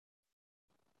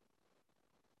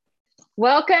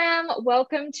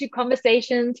Welcome to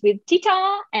Conversations with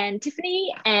Tita and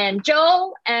Tiffany and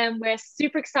Joel. And we're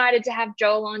super excited to have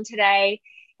Joel on today.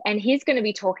 And he's going to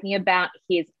be talking about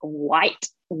his white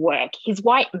work, his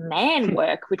white man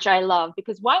work, which I love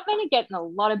because white men are getting a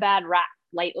lot of bad rap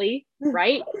lately,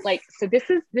 right? So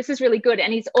this is really good.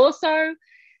 And he's also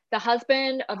the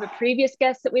husband of a previous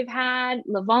guest that we've had,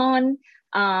 Levon,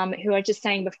 who I just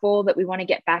saying before that we want to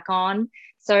get back on.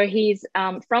 So he's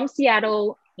from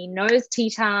Seattle. He knows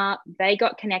Tita. They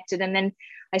got connected, and then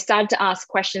I started to ask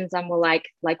questions, and we're like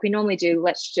we normally do.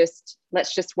 Let's just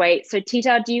wait. So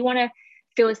Tita, do you want to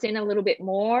fill us in a little bit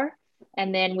more,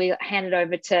 and then we hand it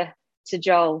over to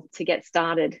Joel to get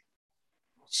started?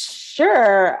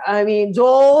 Sure. I mean,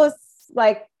 Joel is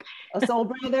like a soul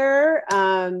brother.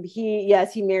 He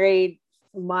married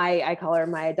I call her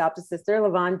my adopted sister,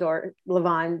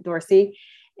 Levon Dorsey.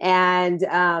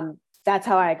 And that's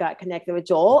how I got connected with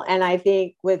Joel. And I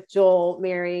think with Joel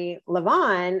marrying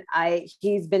Levon,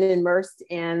 he's been immersed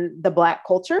in the Black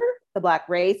culture, the Black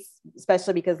race,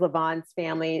 especially because Levon's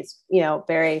family is,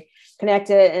 very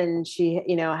connected, and she,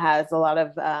 has a lot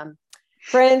of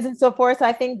friends and so forth. So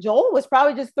I think Joel was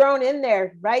probably just thrown in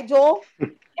there, right, Joel?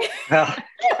 Well,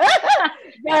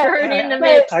 thrown in the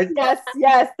mix.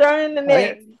 Yes, thrown in the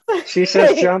mix. She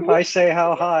says jump, I say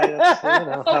how high.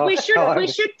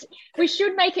 We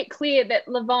should make it clear that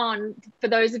Levon, for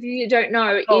those of you who don't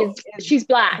know, she's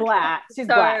Black. She's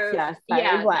Black.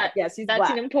 Yes, Black. Yes, she's that's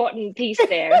Black. An important piece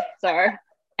there. So,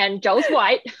 and Joel's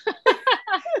white.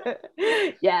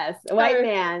 Yes, white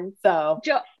man. So,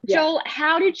 Joel,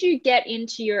 how did you get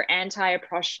into your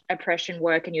anti-oppression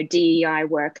work and your DEI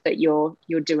work that you're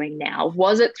doing now?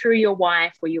 Was it through your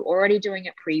wife? Were you already doing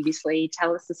it previously?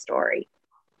 Tell us the story.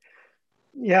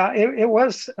 Yeah, it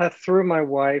was through my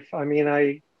wife. I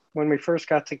mean, when we first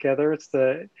got together,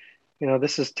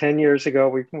 this is 10 years ago.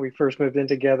 We first moved in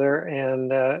together,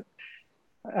 and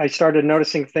I started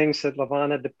noticing things that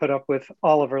Levon had to put up with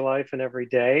all of her life and every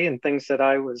day, and things that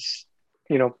I was,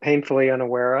 painfully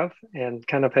unaware of, and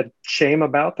kind of had shame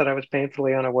about that I was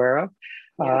painfully unaware of.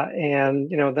 Yeah.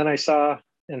 Then I saw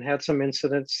and had some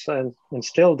incidents, and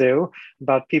still do,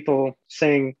 about people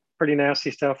saying pretty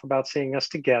nasty stuff about seeing us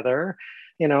together.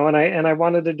 And I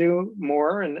wanted to do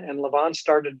more, and Levon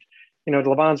started,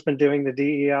 Levon's been doing the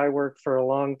DEI work for a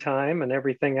long time, and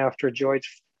everything after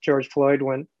George Floyd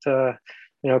went,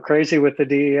 crazy with the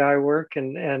DEI work,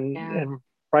 and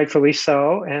rightfully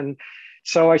so. And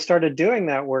so I started doing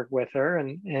that work with her,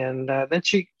 and then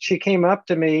she came up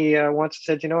to me once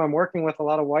and said, I'm working with a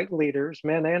lot of white leaders,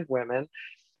 men and women,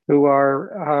 who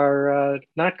are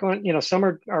not going, some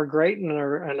are great and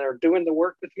are doing the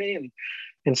work with me,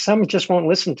 and some just won't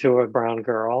listen to a brown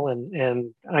girl.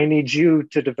 And I need you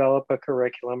to develop a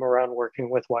curriculum around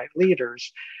working with white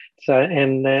leaders. So,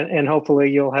 and hopefully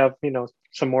you'll have,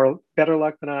 some more better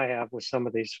luck than I have with some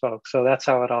of these folks. So that's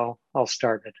how it all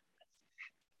started.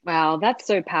 Wow, that's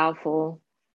so powerful.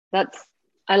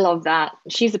 I love that.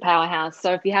 She's a powerhouse.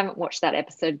 So if you haven't watched that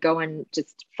episode, go and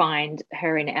just find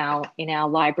her in our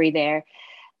library there.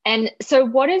 And so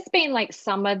what has been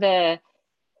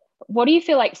what do you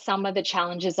feel like some of the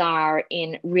challenges are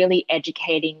in really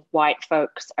educating white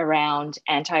folks around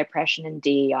anti-oppression and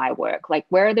DEI work? Like,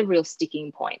 where are the real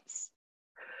sticking points?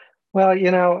 Well,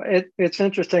 it's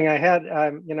interesting. I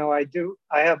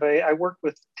work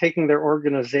with taking their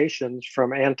organizations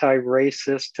from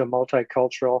anti-racist to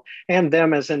multicultural, and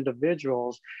them as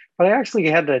individuals. But I actually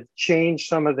had to change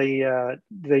some of the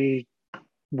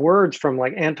words from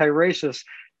like anti-racist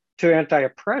to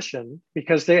anti-oppression,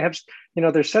 because they have,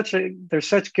 there's such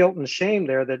guilt and shame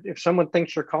there that if someone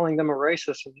thinks you're calling them a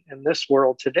racist in this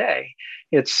world today,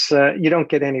 it's you don't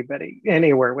get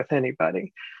anywhere with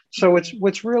anybody. So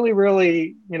what's really,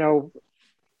 really, important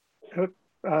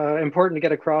to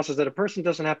get across is that a person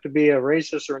doesn't have to be a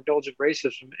racist or indulgent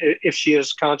racism if she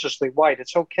is consciously white.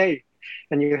 It's okay.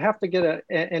 And you have to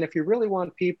and if you really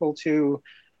want people to,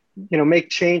 make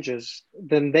changes,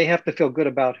 then they have to feel good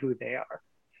about who they are.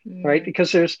 Right,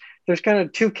 because there's kind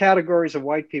of two categories of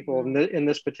white people in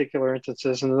this particular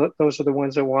instances, and those are the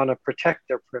ones that want to protect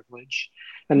their privilege,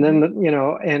 and then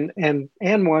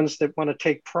and ones that want to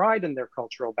take pride in their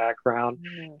cultural background,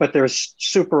 but they're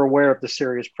super aware of the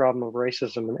serious problem of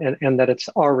racism, and that it's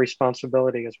our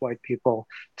responsibility as white people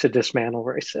to dismantle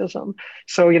racism.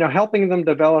 So helping them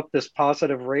develop this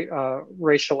positive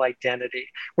racial identity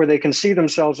where they can see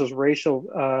themselves as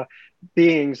racial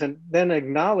beings, and then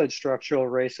acknowledge structural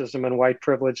racism and white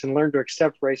privilege, and learn to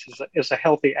accept race as a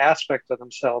healthy aspect of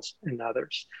themselves and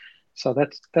others. So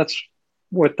that's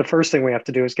what the first thing we have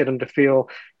to do, is get them to feel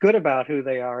good about who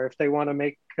they are if they want to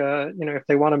make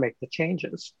the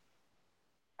changes.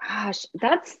 Gosh,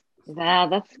 that's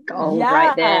gold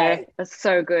right Yeah. there. That's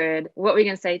so good. What were you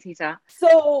gonna say, Tita?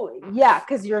 So yeah,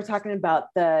 because you're talking about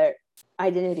the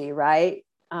identity, right?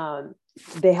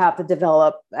 They have to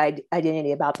develop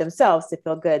identity about themselves to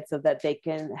feel good so that they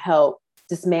can help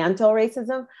dismantle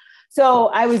racism. So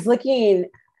I was looking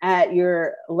at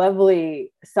your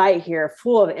lovely site here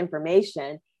full of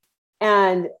information,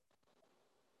 and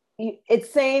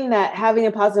it's saying that having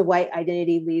a positive white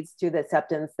identity leads to the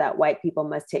acceptance that white people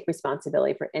must take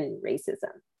responsibility for ending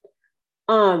racism.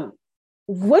 Um,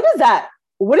 what does that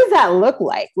look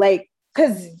like? Like,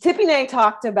 because Tiffany and I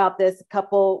talked about this a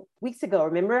couple weeks ago.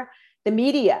 Remember, the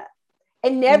media,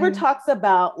 it never talks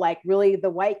about like really the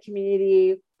white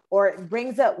community, or it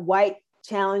brings up white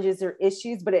challenges or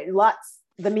issues, but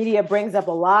the media brings up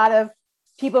a lot of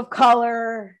people of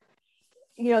color,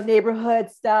 neighborhood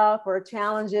stuff or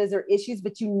challenges or issues,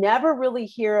 but you never really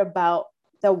hear about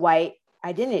the white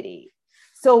identity.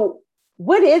 So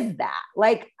what is that?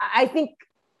 Like, I think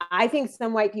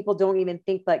some white people don't even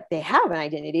think like they have an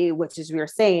identity, which is we were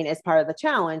saying is part of the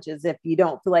challenge. Is if you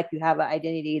don't feel like you have an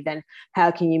identity, then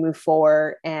how can you move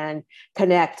forward and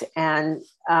connect and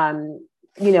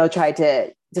try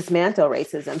to dismantle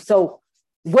racism? So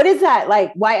what is that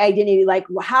like? White identity? Like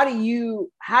how do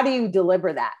you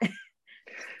deliver that?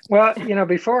 Well,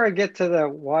 before I get to the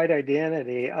white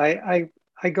identity, I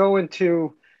go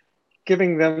into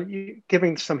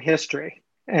giving some history.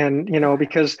 And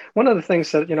because one of the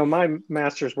things that my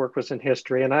master's work was in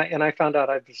history, and I found out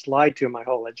I was lied to my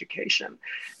whole education,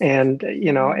 and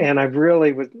and I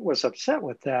really was upset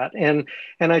with that, and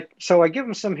I give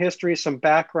them some history, some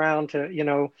background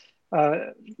to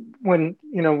when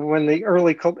the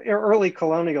early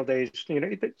colonial days,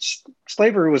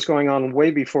 slavery was going on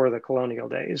way before the colonial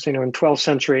days, in 12th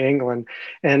century England,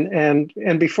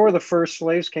 and before the first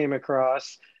slaves came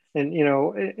across. And in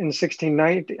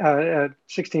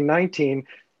 1619,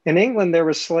 in England there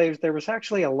was slaves. There was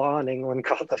actually a law in England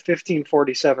called the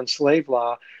 1547 slave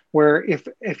law, where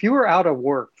if you were out of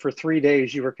work for 3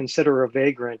 days, you were considered a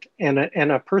vagrant, and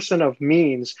a person of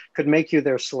means could make you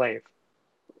their slave.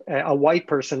 A white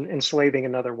person enslaving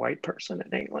another white person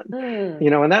in England,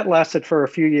 and that lasted for a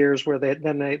few years, where they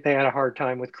had a hard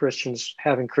time with Christians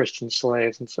having Christian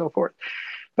slaves and so forth.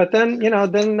 But then,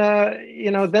 then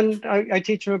I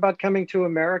teach them about coming to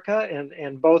America,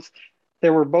 and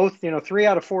there were both, 3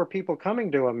 out of 4 people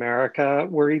coming to America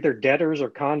were either debtors or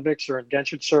convicts or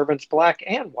indentured servants, black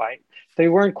and white. They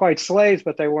weren't quite slaves,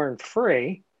 but they weren't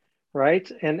free, right?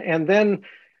 And then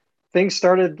things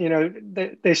started,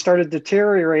 they started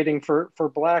deteriorating for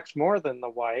blacks more than the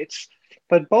whites,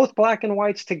 but both black and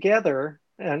whites together,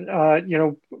 and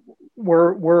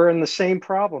we're in the same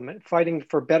problem, fighting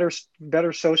for better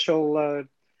social,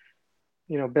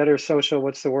 better social,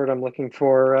 what's the word I'm looking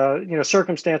for,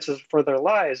 circumstances for their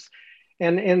lives.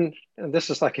 And this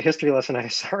is like a history lesson, I'm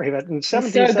sorry, but in It's so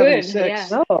good. 1776, Yeah.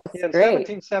 in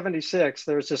 1776,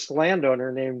 there was this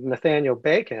landowner named Nathaniel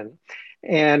Bacon,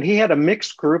 and he had a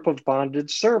mixed group of bonded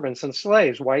servants and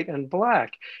slaves, white and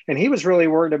black. And he was really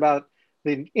worried about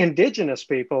the indigenous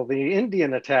people, the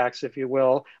Indian attacks, if you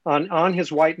will, on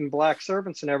his white and black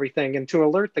servants and everything. And to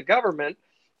alert the government,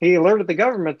 he alerted the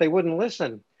government, they wouldn't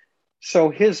listen. So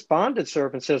his bonded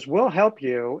servant says, we'll help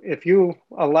you if you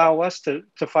allow us to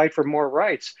fight for more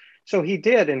rights. So he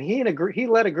did. And he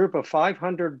led a group of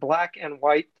 500 black and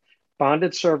white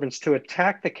bonded servants to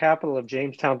attack the capital of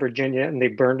Jamestown, Virginia, and they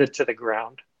burned it to the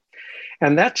ground.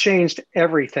 And that changed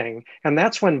everything. And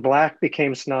that's when black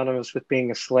became synonymous with being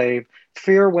a slave.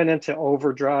 Fear went into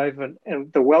overdrive,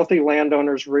 and the wealthy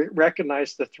landowners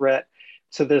recognized the threat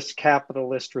to this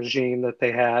capitalist regime that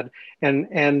they had.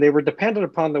 And they were dependent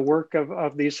upon the work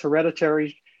of these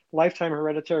lifetime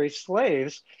hereditary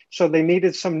slaves. So they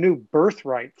needed some new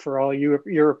birthright for all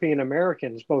European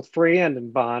Americans, both free and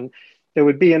in bond. There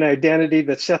would be an identity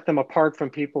that set them apart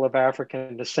from people of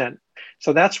African descent.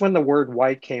 So that's when the word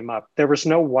white came up. There was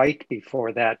no white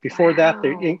before that. Before that,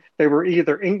 they were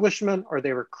either Englishmen or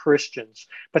they were Christians.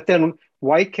 But then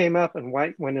white came up, and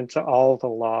white went into all the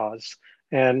laws.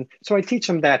 And so I teach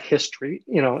them that history,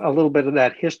 a little bit of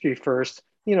that history first,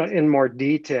 in more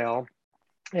detail.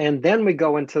 And then we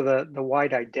go into the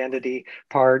white identity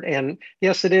part. And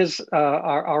yes, it is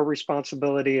our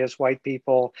responsibility as white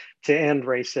people to end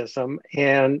racism,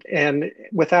 and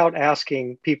without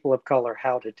asking people of color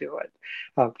how to do it,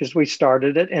 because we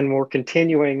started it and we're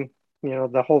continuing,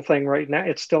 the whole thing right now.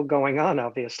 It's still going on,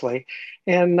 obviously.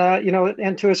 And,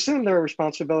 and to assume their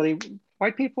responsibility,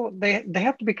 white people, they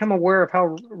have to become aware of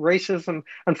how racism,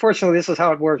 unfortunately, this is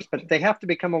how it works, but they have to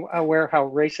become aware how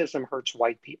racism hurts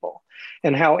white people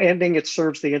and how ending it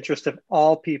serves the interest of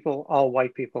all people, all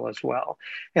white people as well.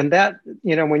 And that,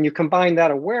 when you combine that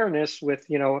awareness with,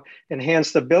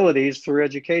 enhanced abilities through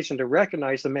education to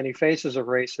recognize the many faces of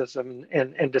racism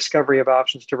and discovery of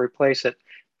options to replace it,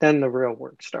 then the real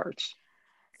work starts.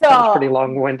 So, that was pretty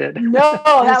long-winded. No,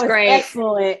 that was great.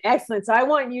 Excellent. So I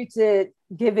want you to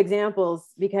give examples,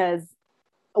 because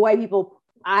white people,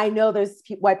 I know there's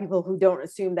white people who don't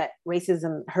assume that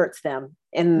racism hurts them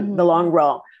in the long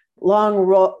haul,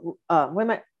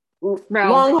 right?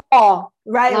 Long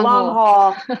Long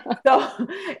haul.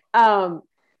 So,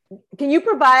 can you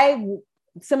provide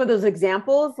some of those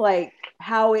examples, like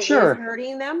how it is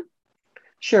hurting them?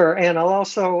 Sure. And I'll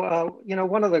also,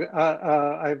 one of the,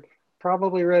 I've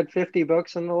probably read 50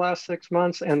 books in the last 6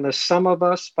 months, and The Sum of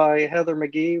Us by Heather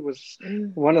McGhee was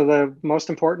one of the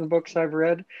most important books I've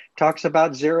read. Talks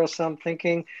about zero-sum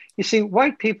thinking. You see,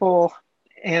 white people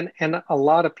and a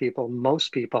lot of people,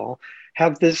 most people,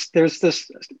 have this,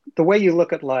 the way you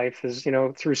look at life is,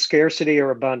 through scarcity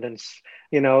or abundance.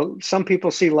 Some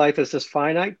people see life as this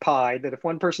finite pie that if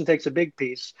one person takes a big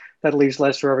piece, that leaves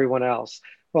less for everyone else.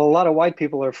 Well, a lot of white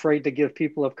people are afraid to give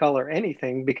people of color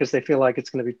anything because they feel like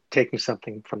it's going to be taking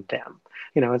something from them.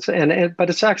 But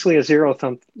it's actually a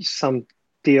zero-sum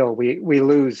deal. We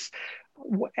lose.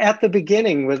 At the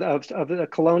beginning of the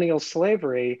colonial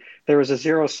slavery, there was a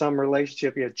zero-sum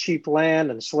relationship. You had cheap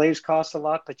land and slaves cost a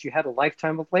lot, but you had a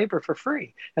lifetime of labor for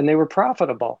free, and they were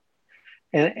profitable.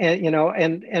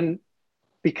 And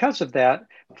because of that,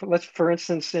 for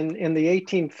instance, in the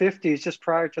 1850s, just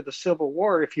prior to the Civil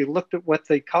War, if you looked at what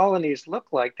the colonies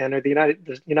looked like then, or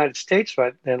the United States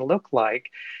then looked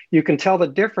like, you can tell the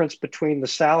difference between the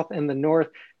South and the North.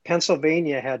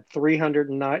 Pennsylvania had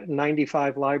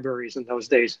 395 libraries in those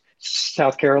days.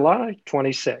 South Carolina,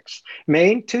 26.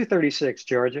 Maine, 236.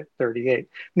 Georgia, 38.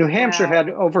 New Hampshire had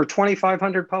over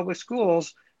 2,500 public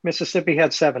schools. Mississippi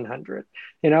had 700.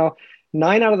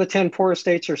 9 out of the 10 poorest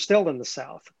states are still in the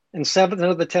South, and 7 out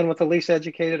of the 10 with the least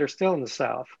educated are still in the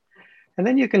South. And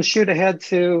then you can shoot ahead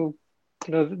to,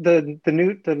 the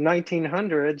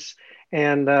 1900s,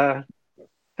 and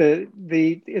in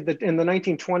the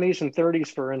 1920s and 30s,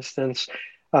 for instance,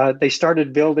 cities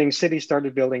started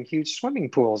building huge swimming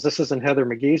pools. This is in Heather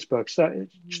McGhee's books.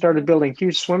 Started building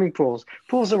huge swimming pools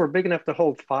that were big enough to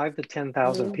hold 5,000 to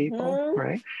 10,000 people,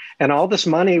 right? And all this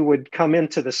money would come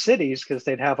into the cities because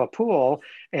they'd have a pool,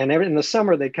 and in the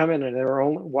summer they'd come in and they were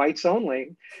only whites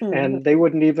only, and they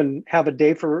wouldn't even have a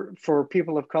day for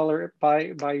people of color.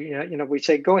 We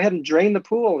say go ahead and drain the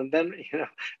pool, and then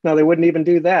no, they wouldn't even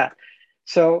do that.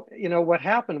 So what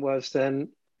happened was then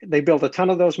they built a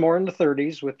ton of those more in the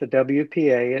 30s with the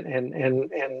WPA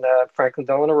and Franklin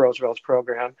Delano Roosevelt's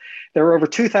program. There were over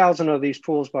 2,000 of these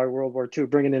pools by World War II,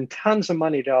 bringing in tons of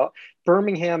money to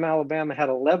Birmingham, Alabama had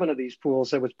 11 of these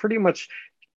pools that was pretty much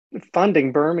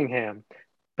funding Birmingham.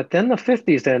 But then the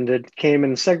 50s came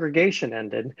and segregation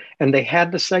ended, and they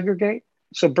had to segregate.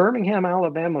 So Birmingham,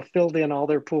 Alabama filled in all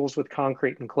their pools with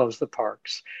concrete and closed the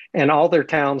parks, and all their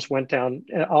towns went down.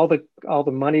 All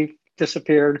the money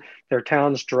disappeared. Their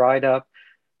towns dried up.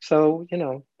 So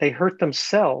they hurt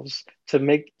themselves to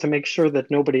make sure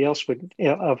that nobody else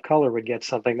of color would get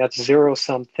something. That's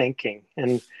zero-sum thinking,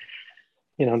 and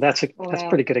that's a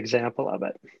pretty good example of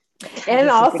it. And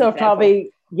also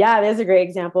probably, it is a great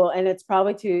example, and it's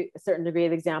probably to a certain degree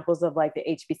of examples of like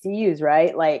the HBCUs,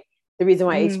 right? Like the reason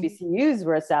why HBCUs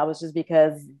were established is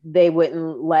because they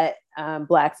wouldn't let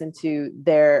Blacks into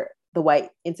the white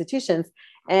institutions.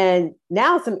 And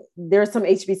now there are some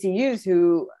HBCUs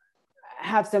who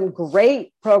have some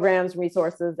great programs,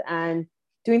 resources, and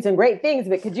doing some great things.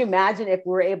 But could you imagine if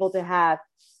we were able to have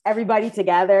everybody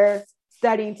together,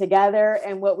 studying together,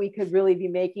 and what we could really be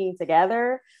making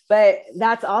together? But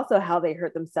that's also how they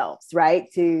hurt themselves,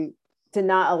 right? To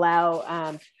not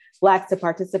allow Blacks to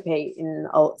participate in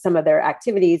some of their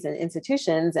activities and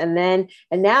institutions. And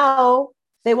now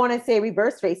they want to say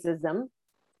reverse racism.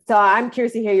 So I'm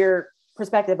curious to hear your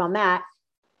perspective on that.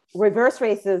 Reverse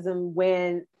racism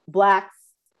when Blacks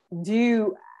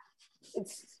do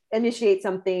initiate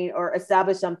something or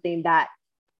establish something that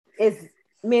is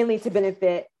mainly to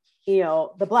benefit,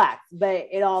 the Blacks, but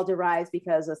it all derives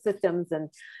because of systems and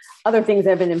other things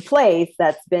that have been in place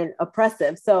that's been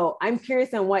oppressive. So I'm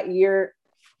curious on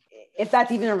if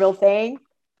that's even a real thing.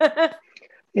 Racism,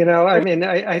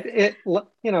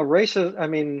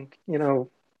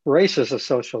 race is a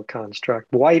social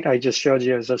construct. White, I just showed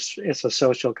you, it's a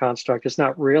social construct. It's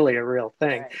not really a real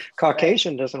thing. Right.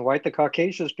 Caucasian doesn't white. The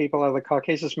Caucasus people are the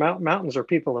Caucasus Mountains are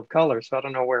people of color. So I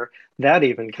don't know where that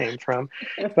even came from.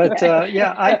 But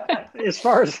as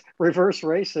far as reverse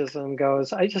racism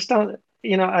goes, I just don't,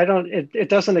 I don't, it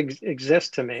doesn't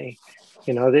exist to me.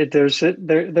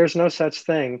 There's no such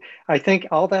thing. I think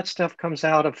all that stuff comes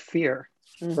out of fear,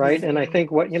 right? And I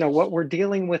think what we're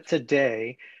dealing with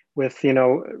today with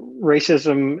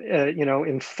racism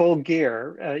in full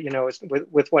gear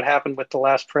with what happened with the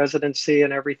last presidency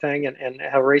and everything, and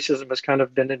how racism has kind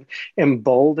of been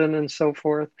emboldened and so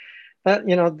forth, that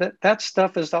that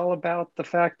stuff is all about the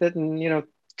fact that in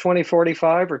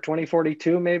 2045 or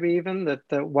 2042 maybe even, that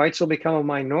the whites will become a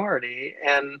minority,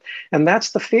 and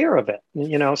that's the fear of it.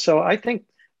 So I think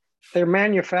they're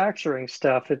manufacturing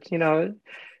stuff. It's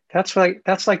that's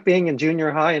like being in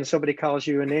junior high and somebody calls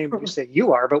you a name, you say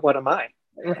you are, but what am I?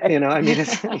 Right. I mean,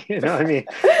 it's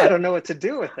I don't know what to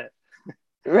do with it.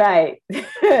 Right.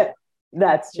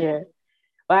 That's true.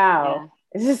 Wow. Yeah.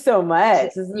 It's just so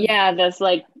much. That's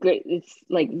like good. It's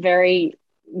like very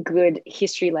good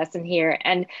history lesson here.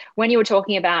 And when you were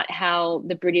talking about how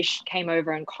the British came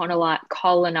over and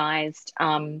colonized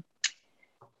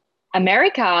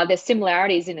America, there's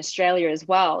similarities in Australia as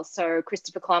well. So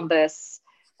Christopher Columbus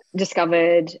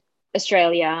discovered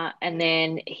Australia, and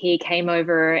then he came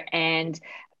over, and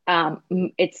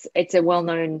it's a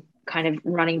well-known kind of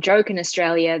running joke in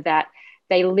Australia that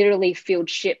they literally filled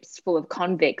ships full of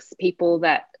convicts, people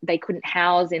that they couldn't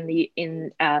house not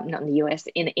in the US,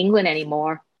 in England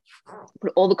anymore,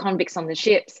 put all the convicts on the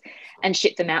ships and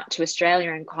ship them out to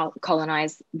Australia and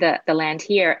colonize the land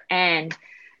here, and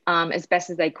as best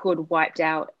as they could, wiped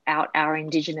out our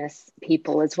Indigenous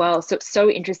people as well. So it's so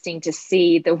interesting to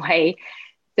see the way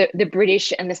the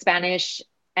British and the Spanish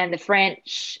and the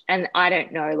French, and I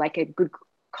don't know, like a good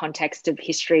context of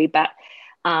history, but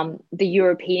the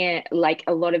European, like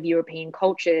a lot of European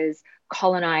cultures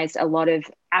colonized a lot of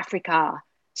Africa,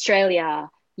 Australia,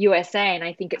 USA. And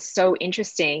I think it's so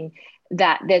interesting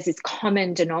that there's this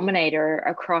common denominator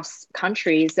across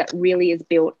countries that really is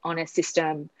built on a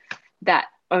system that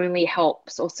only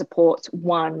helps or supports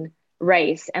one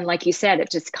race. And like you said, it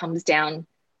just comes down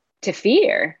to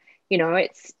fear.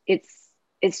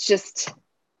 It's just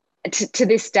to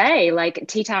this day, like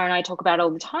Tita and I talk about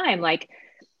all the time, like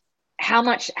how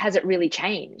much has it really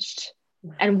changed?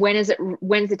 And when's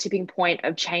the tipping point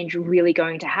of change really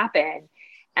going to happen?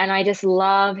 And I just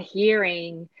love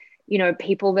hearing,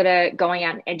 people that are going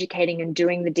out and educating and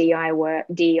doing the DEI work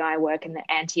and the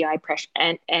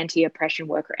anti-oppression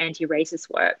work or anti-racist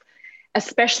work,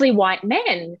 especially white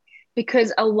men,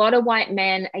 because a lot of white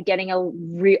men are getting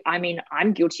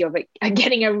I'm guilty of it, are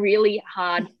getting a really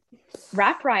hard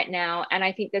rap right now. And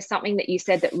I think there's something that you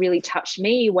said that really touched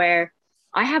me, where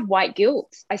I have white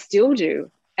guilt. I still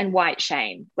do. And white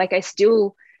shame. Like I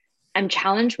still am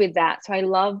challenged with that. So I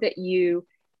love that you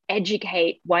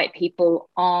educate white people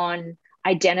on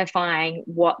identifying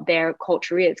what their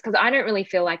culture is, because I don't really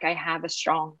feel like I have a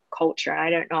strong culture. I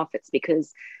don't know if it's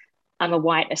because I'm a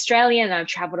white Australian and I've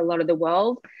traveled a lot of the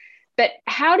world, but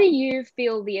how do you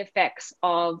feel the effects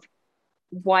of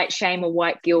white shame or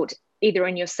white guilt, either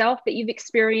in yourself that you've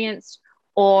experienced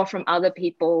or from other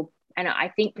people? And I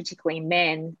think particularly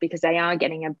men, because they are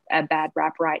getting a bad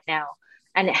rap right now,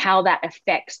 and how that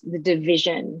affects the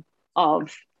division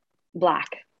of Black,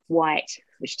 white,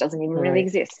 which doesn't even really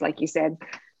exist, like you said.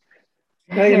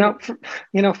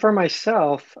 Well, for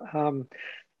myself,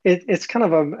 it's kind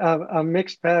of a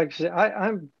mixed bag.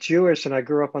 I'm Jewish and I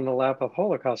grew up on the lap of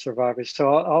Holocaust survivors.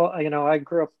 So I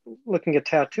grew up looking at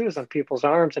tattoos on people's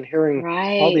arms and hearing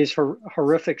all these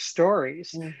horrific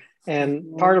stories.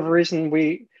 And part of the reason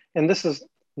and this is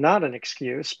not an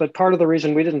excuse, but part of the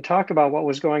reason we didn't talk about what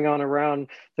was going on around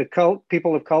the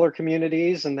people of color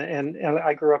communities, and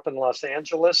I grew up in Los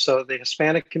Angeles, so the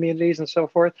Hispanic communities and so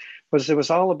forth, it was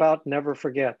all about never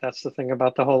forget. That's the thing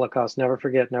about the Holocaust: never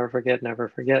forget, never forget, never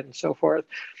forget, and so forth.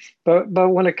 But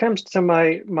when it comes to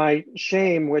my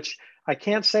shame, which I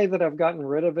can't say that I've gotten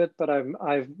rid of it, but I'm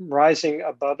rising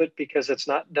above it, because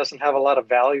doesn't have a lot of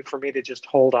value for me to just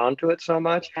hold on to it so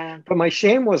much. But my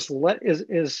shame is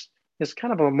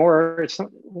kind of it's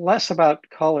less about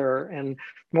color and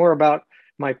more about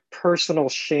my personal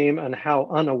shame and how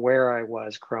unaware I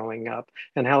was growing up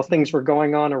and how things were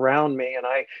going on around me. And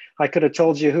I could have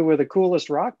told you who were the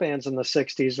coolest rock bands in the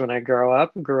 60s when I grew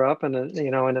up and and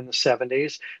in the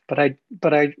 70s, but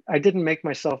I didn't make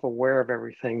myself aware of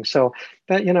everything. So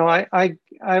that,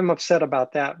 I'm upset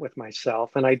about that with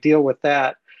myself, and I deal with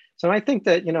that. So I think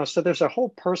that, so there's a whole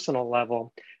personal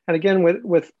level. and again,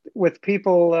 with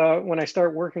people, when I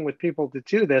start working with people to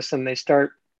do this, and they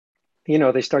start,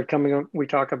 they start coming up, we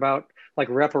talk about like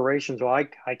reparations. Well,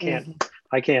 I can't, Mhm.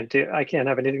 I can't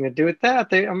have anything to do with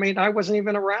that. I wasn't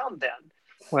even around then.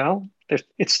 Well,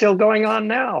 it's still going on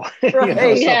now. Right.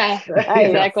 So, Yeah, you know, Right.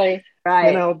 exactly. you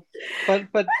Right. know,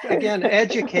 but again,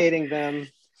 educating them,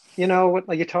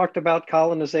 like you talked about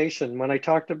colonization. When I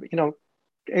talked to,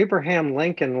 Abraham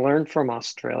Lincoln learned from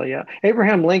Australia.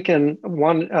 Abraham Lincoln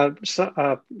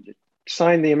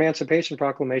signed the Emancipation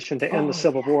Proclamation to end the Oh,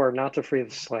 Civil War, not to free the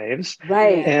slaves.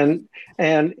 right. Yeah.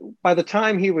 And by the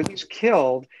time he was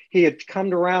killed, he had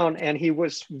come around, and he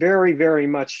was very, very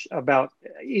much about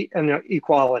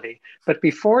equality. But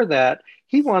before that,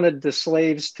 he wanted the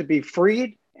slaves to be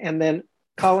freed and then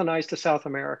colonized to South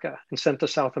America and sent to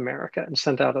South America and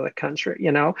sent out of the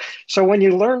country. So when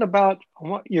you learn about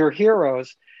your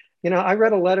heroes, I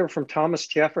read a letter from Thomas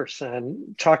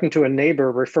Jefferson talking to a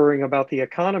neighbor, referring about the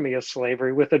economy of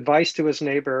slavery with advice to his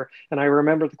neighbor. And I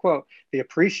remember the quote: "The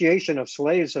appreciation of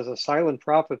slaves as a silent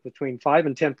profit between 5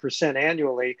 and 10%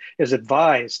 annually is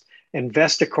advised.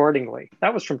 Invest accordingly."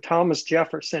 That was from Thomas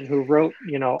Jefferson, who wrote,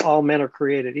 "All men are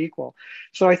created equal."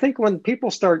 So I think when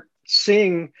people start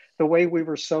seeing the way we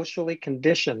were socially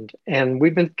conditioned, and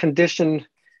we've been conditioned,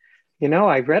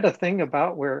 I read a thing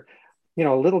about where,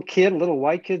 a little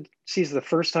white kid sees the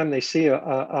first time they see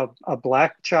a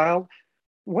black child.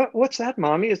 What's that,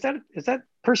 mommy? Is that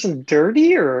person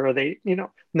dirty, or are they,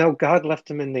 no, God left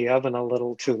them in the oven a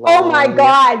little too Oh my long.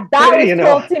 God, that was You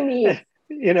know, killed to me.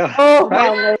 you know, Oh,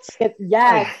 right?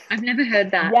 yes, I've never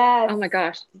heard that. yes, Oh my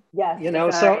gosh. yes.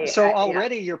 So Sorry. so Yeah.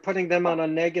 already you're putting them on a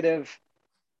negative,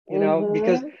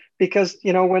 because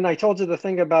Mm-hmm. when I told you the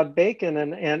thing about bacon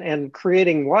and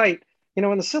creating white,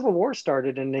 when the Civil War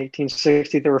started in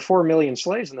 1860, there were 4 million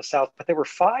slaves in the South, but there were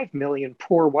 5 million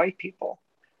poor white people,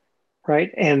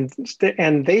 right? And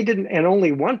they didn't, and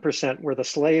only 1% were the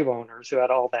slave owners who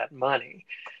had all that money.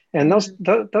 And those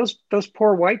Mm. those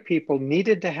poor white people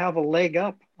needed to have a leg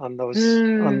up on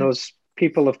Mm. those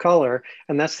people of color,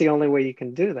 and that's the only way you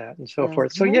can do that, and so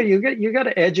forth. So yeah, Mm-hmm. you got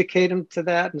to educate them to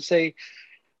that, and say,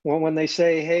 well, when they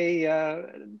say, "Hey,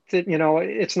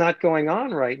 it's not going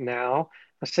on right now,"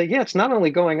 I say, "Yeah, it's not only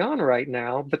going on right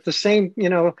now, but the same, in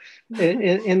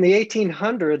the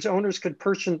 1800s, owners could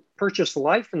purchase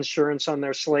life insurance on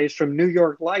their slaves from New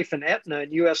York Life and Aetna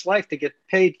and U.S. Life to get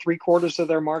paid 3/4 of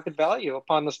their market value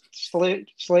upon the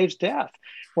slave's death."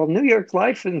 Well, New York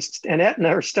Life and Aetna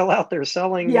are still out there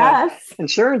selling Yes.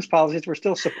 insurance policies. We're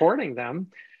still supporting them.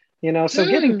 So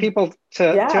getting Mm. people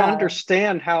to Yeah.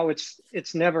 understand how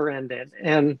it's never ended.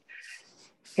 And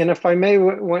if I may,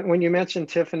 when you mentioned,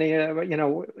 Tiffany,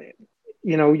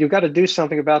 you got to do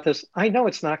something about this. I know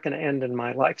it's not going to end in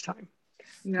my lifetime.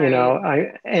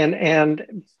 Right.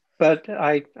 But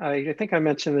I think I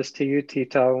mentioned this to you,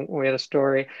 Tito. We had a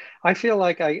story. I feel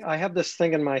like I have this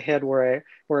thing in my head where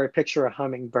I picture a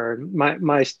hummingbird.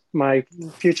 My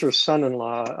future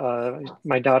son-in-law,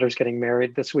 my daughter's getting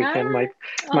married this weekend. Ah.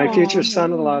 My future Oh.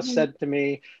 son-in-law said to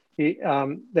me,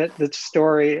 that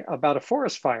story about a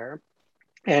forest fire,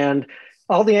 and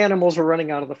all the animals were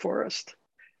running out of the forest.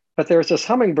 But there was this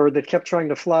hummingbird that kept trying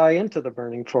to fly into the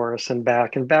burning forest and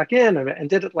back in, and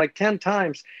did it like 10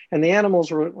 times. And the animals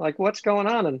were like, "What's going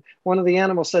on?" And one of the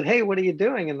animals said, "Hey, what are you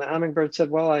doing?" And the hummingbird said,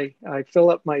 "Well, I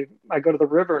go to the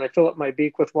river and I fill up my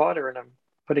beak with water, and I'm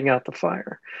putting out the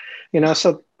fire."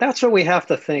 So that's what we have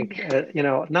to think,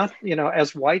 not,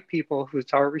 as white people,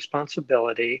 who's our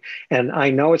responsibility. And I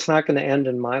know it's not going to end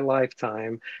in my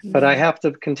lifetime, but I have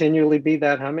to continually be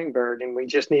that hummingbird. And we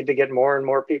just need to get more and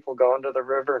more people going to the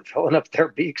river and filling up their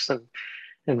beaks and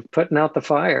putting out the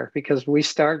fire, because we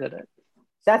started it.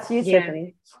 That's you, Yeah.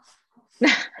 Tiffany.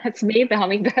 That's me, the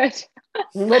hummingbird.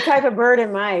 What type of bird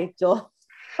am I, Joel?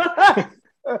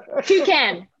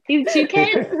 Toucan. He's a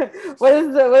toucan. What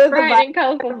is the Bright and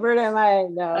type colorful. of bird am I?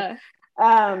 No.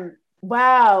 Uh,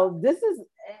 Wow.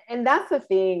 And that's the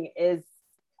thing is,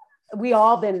 we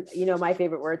all been, my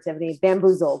favorite word, Tiffany,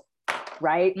 bamboozled,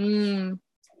 right? mm,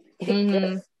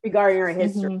 mm-hmm, Regarding our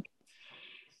history.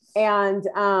 mm-hmm. And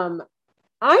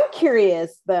I'm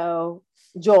curious though,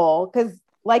 Joel, because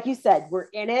like you said, we're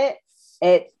in it.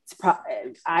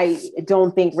 I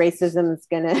don't think racism is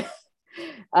going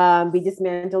to be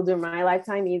dismantled during my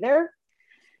lifetime either.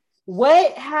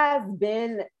 What has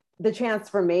been the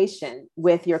transformation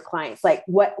with your clients? Like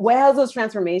what has those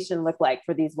transformation look like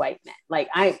for these white men? Like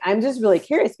I'm just really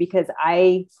curious, because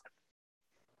I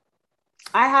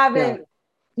haven't,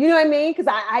 you know what I mean? Because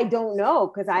I don't know,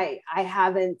 because I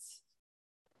haven't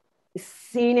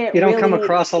seen it. You don't really, come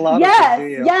across a lot yes, of them,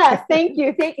 do you? Yes, thank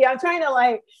you. I'm trying to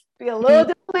like be a little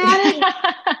diplomatic.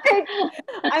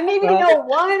 I maybe know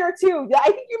one or two.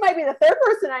 I think you might be the third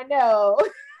person I know.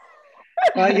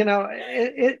 You know,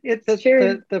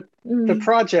 the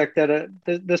project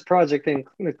this project, the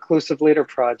Inclusive Leader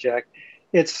Project,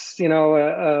 it's, you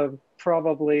know,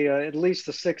 probably at least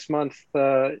a 6-month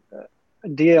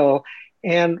deal,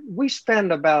 and we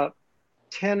spend about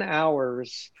 10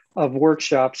 hours of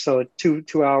workshops, so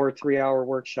 2-hour, 3-hour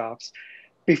workshops,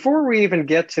 before we even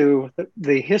get to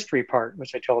the history part,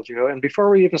 which I told you, and before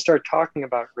we even start talking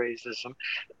about racism,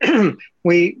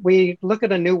 we look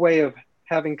at a new way of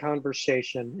having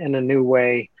conversation and a new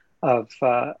way of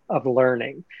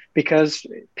learning, because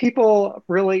people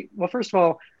really, well, first of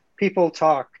all, people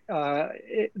talk.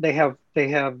 They have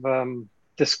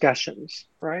discussions,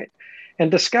 right? And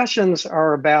discussions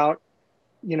are about,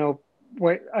 you know,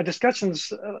 what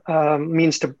discussions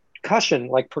means to percussion,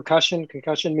 like percussion.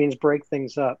 Concussion means break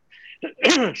things up.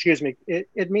 Excuse me.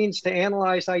 It means to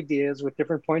analyze ideas with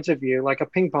different points of view, like a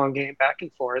ping pong game, back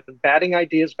and forth, and batting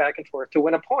ideas back and forth to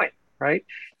win a point, right?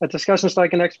 A discussion is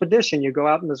like an expedition. You go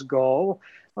out on this goal,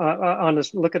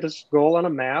 look at this goal on a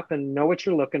map and know what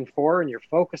you're looking for, and you're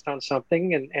focused on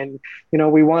something. And you know,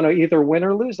 we want to either win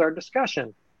or lose our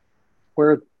discussion.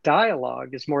 Where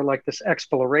dialogue is more like this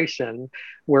exploration,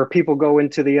 where people go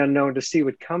into the unknown to see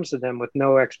what comes to them with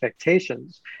no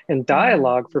expectations. And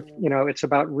dialogue, for, you know, it's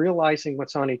about realizing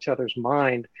what's on each other's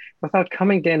mind without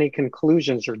coming to any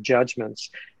conclusions or judgments.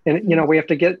 And you know, we have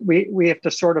to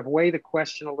sort of weigh the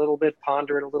question a little bit,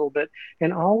 ponder it a little bit,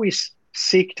 and always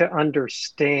seek to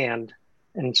understand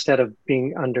instead of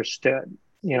being understood.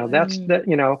 You know, that's that,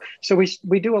 you know, so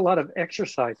we do a lot of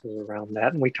exercises around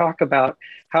that, and we talk about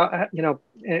how, you know,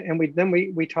 and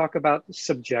we talk about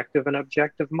subjective and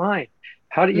objective mind.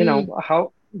 How do you know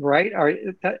how, right?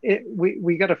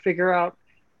 We got to figure out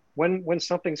when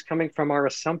something's coming from our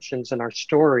assumptions and our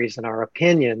stories and our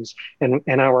opinions, and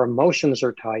our emotions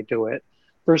are tied to it,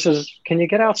 versus can you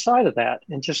get outside of that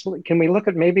and just, can we look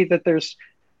at maybe that there's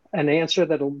an answer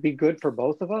that'll be good for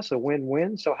both of us, a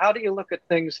win-win? So how do you look at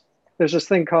things? There's this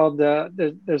thing called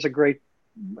there's a great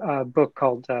book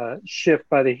called Shift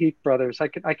by the Heath Brothers. I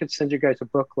could send you guys a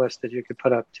book list that you could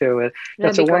put up too.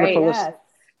 That's a wonderful list,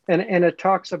 and it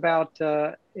talks about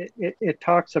it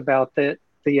talks about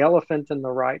the elephant and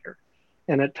the rider,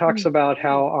 and it talks about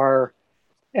how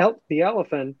the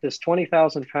elephant, this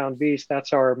 20,000 pound beast,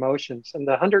 that's our emotions, and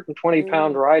the 120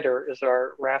 pound rider is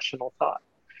our rational thought,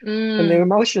 and the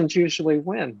emotions usually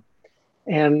win.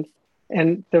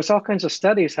 And there's all kinds of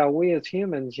studies how we as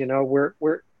humans, you know,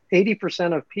 we're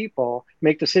 80% of people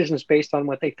make decisions based on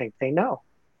what they think they know,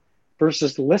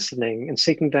 versus listening and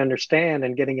seeking to understand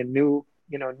and getting a new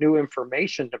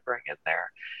information to bring in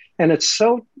there. And it's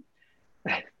so,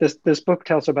 this book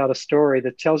tells about a story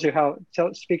that tells you how,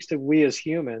 speaks to we as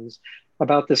humans,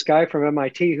 about this guy from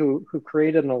MIT who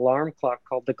created an alarm clock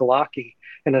called the Glocky,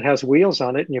 and it has wheels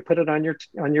on it, and you put it on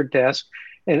your desk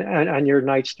and on your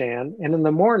nightstand, and in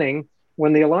the morning,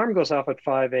 when the alarm goes off at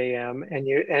 5 a.m.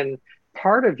 and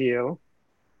part of you,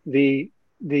 the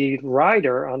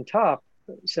rider on top,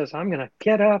 says, I'm going to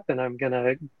get up and I'm going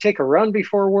to take a run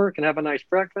before work and have a nice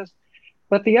breakfast.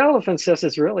 But the elephant says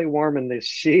it's really warm in these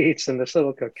sheets and this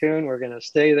little cocoon. We're going to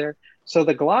stay there. So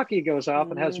the Glocky goes off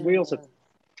and has wheels. It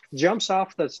jumps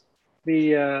off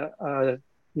the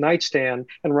nightstand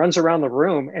and runs around the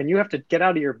room, and you have to get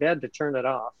out of your bed to turn it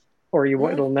off, or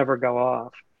it'll never go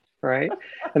off. Right.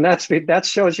 And that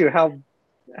shows you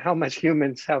how much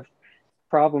humans have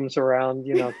problems around,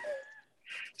 you know.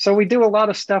 So we do a lot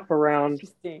of stuff around,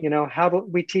 you know, how do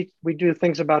we do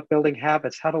things about building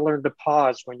habits, how to learn to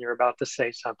pause when you're about to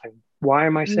say something. Why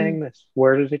am I saying this?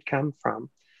 Where did it come from?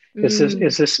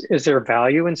 Is there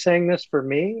value in saying this for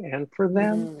me and for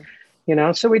them? You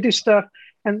know, so we do stuff,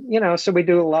 and, you know, so we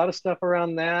do a lot of stuff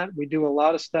around that. We do a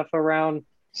lot of stuff around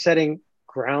setting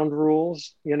ground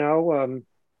rules, you know.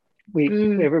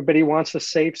 Everybody wants a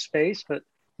safe space, but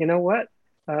you know what?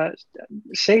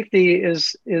 Safety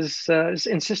is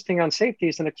insisting on safety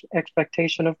is an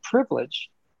expectation of privilege,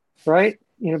 right?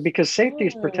 You know, because safety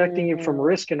is protecting you from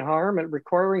risk and harm, and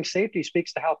requiring safety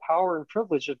speaks to how power and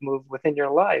privilege have moved within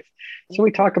your life. So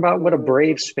we talk about what a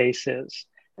brave space is.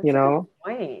 That's, you know, a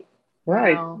good point.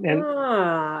 Right? Wow. And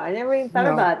I never even thought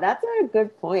about it. That's a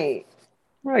good point.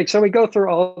 Right. So we go through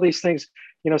all these things.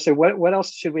 You know, so what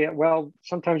else should we? Well,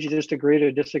 sometimes you just agree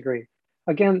to disagree.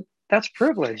 Again, that's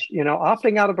privilege. You know,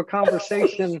 opting out of a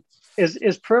conversation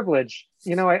is privilege.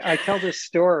 You know, I tell this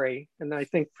story, and I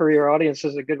think for your audience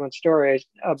is a good one story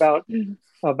about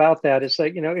that. It's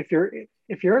like, you know, if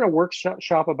you're in a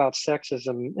workshop about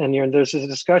sexism and there's a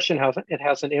discussion how it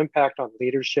has an impact on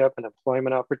leadership and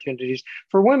employment opportunities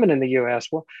for women in the U.S.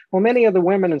 Well, many of the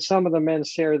women and some of the men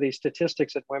share these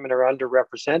statistics that women are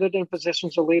underrepresented in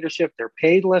positions of leadership. They're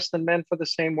paid less than men for the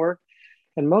same work.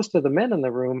 And most of the men in the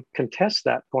room contest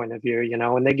that point of view, you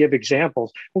know, and they give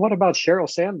examples. Well, what about Sheryl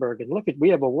Sandberg? And look, we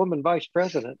have a woman vice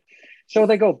president. So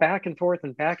they go back and forth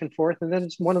and back and forth. And then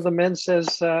one of the men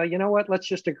says, you know what, let's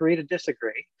just agree to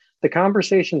disagree. The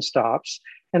conversation stops.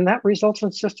 And that results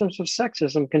in systems of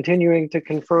sexism continuing to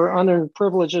confer unearned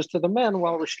privileges to the men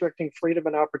while restricting freedom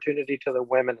and opportunity to the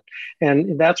women.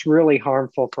 And that's really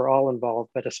harmful for all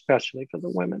involved, but especially for the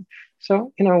women.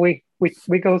 So, you know, we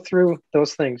go through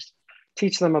those things.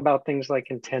 Teach them about things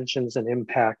like intentions and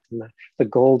impact and the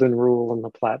golden rule and the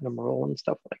platinum rule and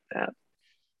stuff like that.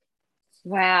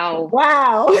 Wow.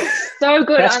 Wow. So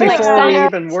good. That's I'm like, before we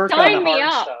even work on the sign me hard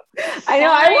up. stuff. I know.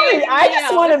 I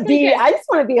just want to be. Get... I just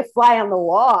want to be a fly on the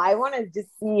wall. I want to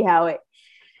just see how it,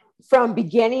 from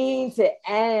beginning to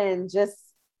end, just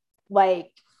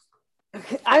like,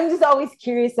 I'm just always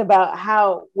curious about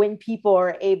how when people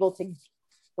are able to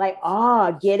like,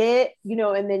 get it, you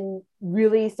know, and then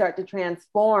really start to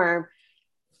transform.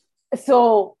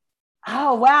 So,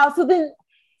 oh, wow. So then,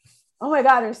 oh my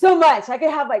God, there's so much. I could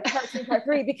have like part 2, part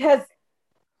 3, because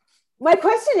my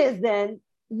question is then,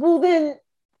 well, then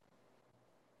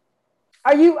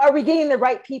are we getting the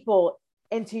right people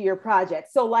into your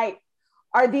project? So like,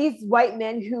 are these white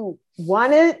men who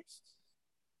want to,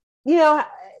 you know,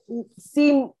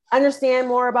 understand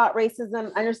more about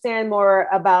racism, understand more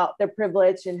about their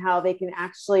privilege and how they can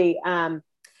actually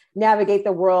navigate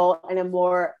the world in a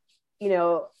more, you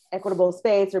know, equitable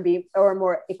space or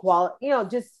more equality, you know,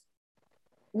 just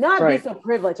not be so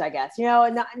privileged, I guess, you know,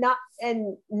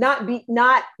 and not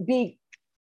be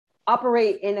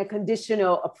operate in a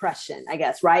conditional oppression, I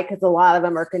guess, right? Because a lot of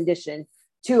them are conditioned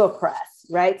to oppress,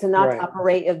 right? So not to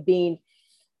operate of being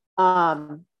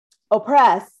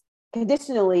oppressed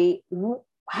conditionally.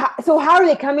 So how are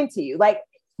they coming to you? Like,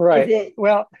 right. It's,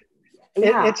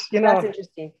 you know, that's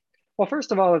interesting. Well,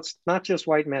 first of all, it's not just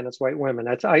white men, it's white women.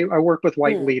 I work with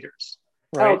white leaders,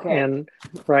 right? Okay. And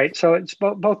so it's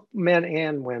both men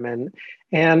and women.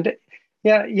 And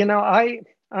yeah, you know,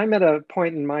 I'm at a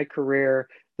point in my career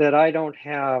that I don't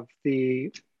have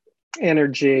the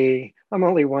energy. I'm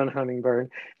only one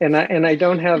hummingbird, and I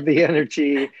don't have the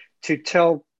energy to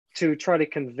try to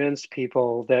convince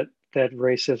people that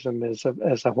racism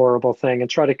is a horrible thing, and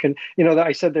try to you know,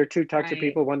 I said there are two types of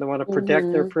people: one that want to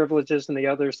protect their privileges, and the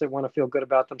others that want to feel good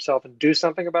about themselves and do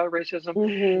something about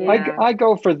racism. I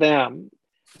go for them,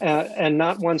 and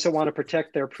not ones that want to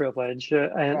protect their privilege.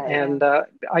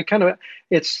 I kind of,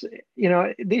 it's, you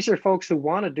know, these are folks who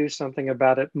want to do something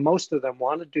about it. Most of them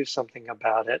want to do something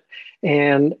about it,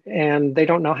 and they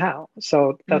don't know how.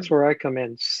 So that's where I come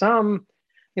in. Some,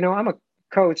 you know, I'm a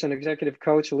coach, an executive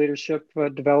coach, a leadership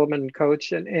development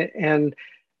coach, and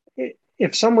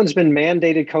if someone's been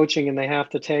mandated coaching and they have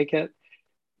to take it,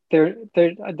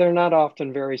 they're not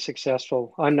often very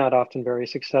successful. I'm not often very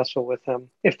successful with them.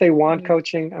 If they want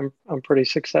coaching, I'm pretty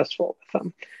successful with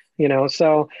them. You know,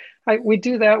 so we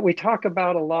do that. We talk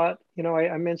about a lot. You know,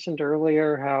 I mentioned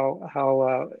earlier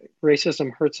how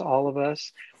racism hurts all of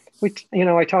us. You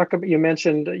know, you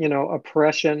mentioned, you know,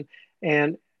 oppression,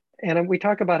 and we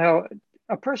talk about how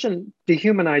oppression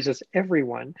dehumanizes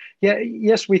everyone. Yeah,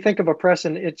 yes, we think of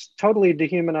oppression. It's totally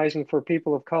dehumanizing for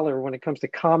people of color when it comes to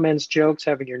comments, jokes,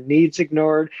 having your needs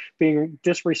ignored, being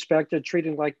disrespected,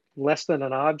 treated like less than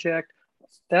an object.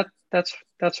 That's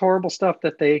horrible stuff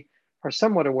that they are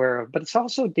somewhat aware of. But it's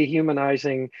also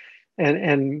dehumanizing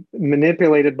and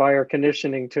manipulated by our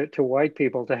conditioning to white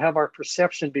people, to have our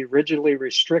perception be rigidly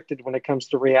restricted when it comes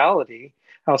to reality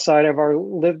outside of our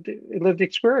lived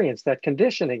experience, that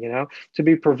conditioning, you know, to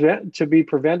be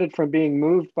prevented from being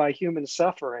moved by human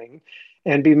suffering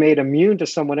and be made immune to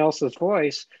someone else's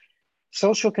voice.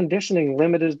 Social conditioning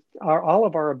limited all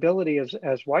of our ability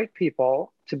as white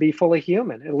people to be fully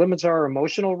human. It limits our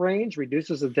emotional range,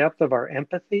 reduces the depth of our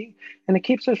empathy, and it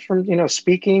keeps us from, you know,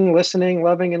 speaking, listening,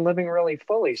 loving, and living really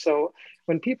fully. So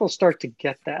when people start to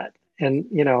get that, and,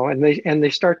 you know, and they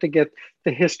start to get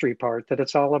the history part, that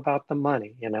it's all about the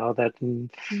money, you know, that in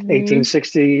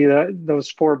 1860, those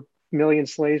 4 million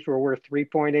slaves were worth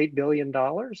 $3.8 billion,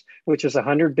 which is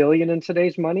 100 billion in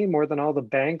today's money, more than all the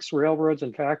banks, railroads,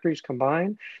 and factories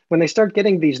combined. When they start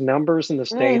getting these numbers and this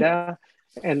data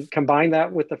and combine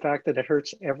that with the fact that it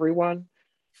hurts everyone,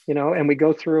 and we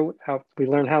go through how we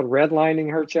learn how redlining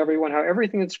hurts everyone, how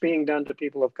everything that's being done to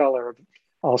people of color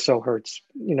also hurts,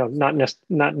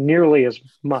 not nearly as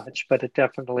much, but it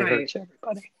definitely hurts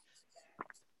everybody.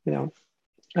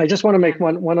 I just want to make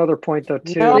one other point though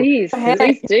too. No, please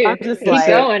do. I'm just Keep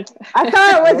going. I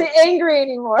thought I wasn't angry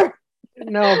anymore.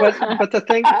 No, but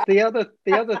the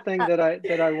other thing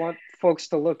that I want folks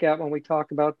to look at when we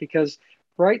talk about, because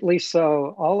rightly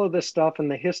so, all of this stuff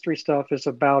and the history stuff is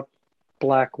about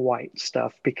black white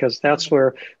stuff, because that's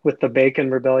where, with the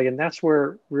Bacon Rebellion, that's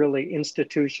where really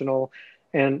institutional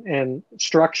and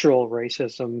structural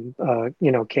racism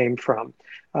came from,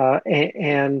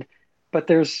 but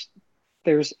there's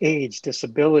age,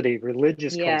 disability,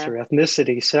 religious culture,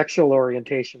 ethnicity, sexual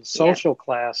orientation, social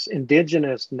class,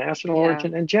 indigenous, national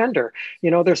origin, and gender.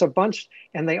 There's a bunch,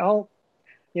 and they all,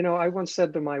 I once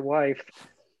said to my wife,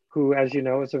 who, as you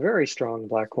know, is a very strong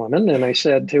Black woman, and I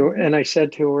said to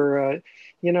her,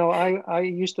 I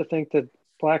used to think that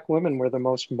Black women were the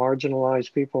most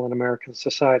marginalized people in American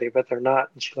society, but they're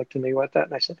not. And she looked at me with that,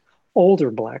 and I said,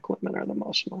 older Black women are the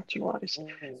most marginalized,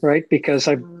 right? Because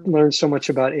I've learned so much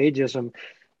about ageism.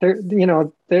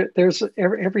 There's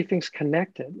everything's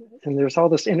connected, and there's all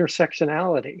this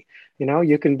intersectionality.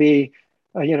 You can be,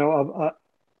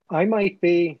 I might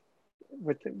be.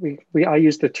 I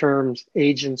use the terms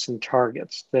agents and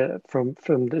targets.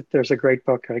 There's a great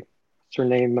book. What's her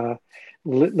name?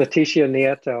 Leticia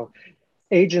Nieto.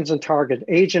 Agents and target.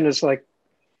 Agent is like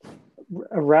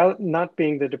not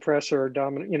being the depressor or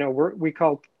dominant.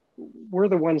 We're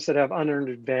the ones that have unearned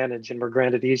advantage and we're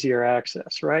granted easier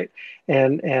access, right?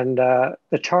 And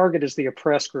the target is the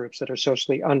oppressed groups that are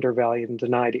socially undervalued and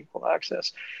denied equal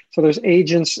access. So there's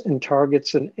agents and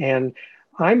targets, and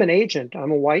I'm an agent.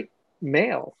 I'm a white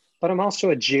male, but I'm also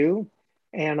a Jew,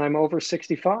 and I'm over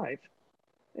 65.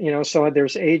 So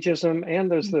there's ageism, and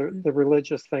there's the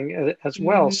religious thing as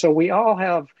well. So we all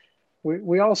have,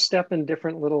 we all step in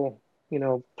different little,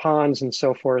 ponds and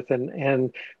so forth,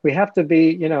 and we have to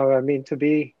be,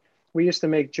 we used to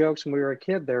make jokes when we were a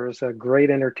kid. There was a great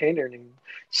entertainer named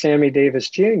Sammy Davis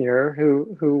Jr.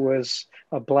 who was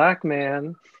a Black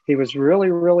man. He was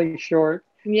really, really short.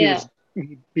 He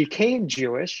became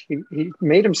Jewish. He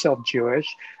made himself Jewish,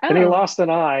 and he lost an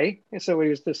eye, and so he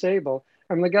was disabled.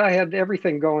 I mean, the guy had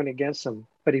everything going against him,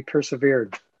 but he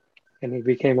persevered, and he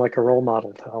became like a role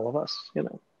model to all of us.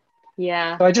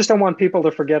 Yeah. So I just don't want people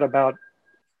to forget about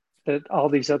all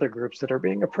these other groups that are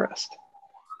being oppressed.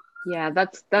 Yeah,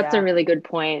 that's a really good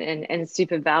point, and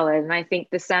super valid. And I think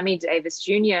the Sammy Davis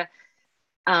Jr.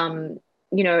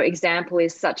 Example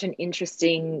is such an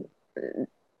interesting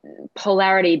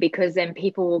polarity, because then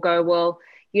people will go, well,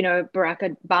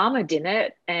 Barack Obama did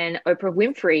it, and Oprah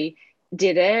Winfrey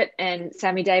did it, and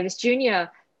Sammy Davis Jr.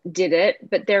 did it,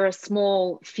 but there are a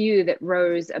small few that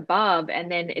rose above. And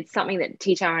then it's something that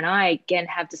Tita and I again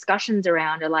have discussions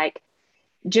around, are like,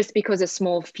 just because a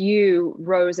small few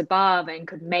rose above and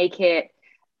could make it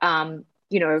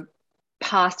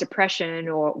past oppression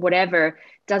or whatever,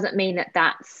 doesn't mean that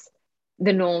that's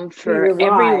the norm for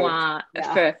everyone.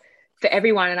 For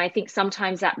everyone. And I think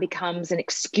sometimes that becomes an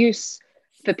excuse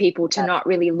for people to not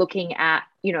really looking at,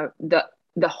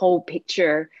 the whole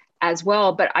picture as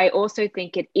well. But I also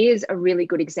think it is a really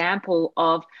good example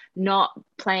of not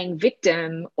playing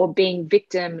victim or being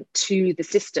victim to the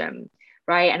system,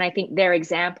 right? And I think they're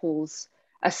examples,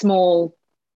 a small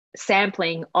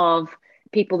sampling of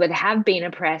people that have been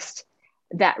oppressed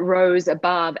that rose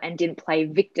above and didn't play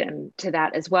victim to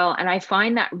that as well. And I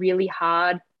find that really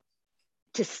hard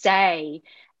to say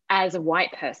as a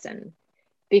white person,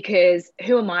 because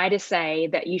who am I to say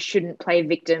that you shouldn't play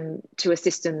victim to a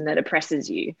system that oppresses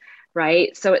you,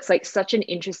 right? So it's like such an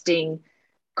interesting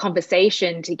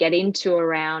conversation to get into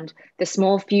around the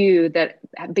small few that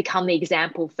have become the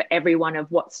example for everyone of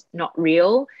what's not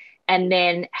real, and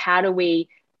then how do we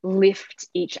lift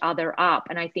each other up?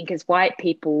 And I think as white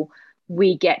people,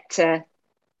 we get to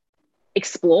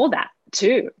explore that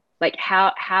too. Like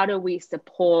how do we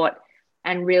support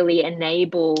and really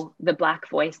enable the Black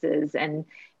voices and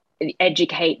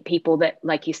educate people that,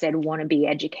 like you said, want to be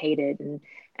educated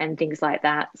and things like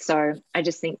that. So I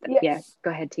just think that, go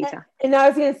ahead, Tita. And I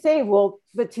was going to say, well,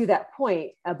 but to that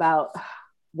point about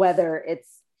whether it's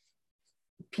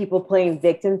people playing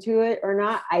victim to it or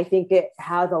not, I think it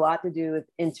has a lot to do with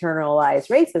internalized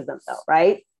racism though,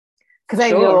 right? Because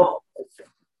I know,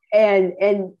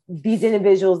 and these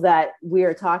individuals that we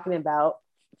are talking about,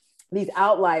 these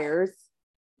outliers,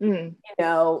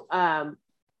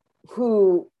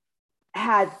 who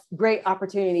had great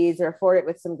opportunities or afforded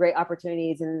with some great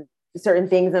opportunities and certain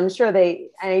things. I'm sure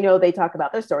I know they talk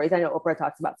about their stories. I know Oprah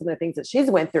talks about some of the things that she's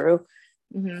went through,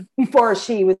 Mm-hmm. before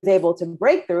she was able to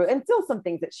break through, and still some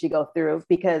things that she go through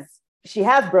because she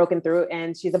has broken through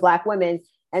and she's a Black woman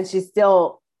and she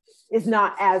still is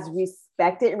not as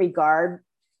respected in regard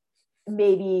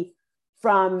maybe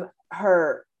from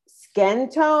her skin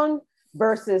tone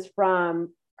versus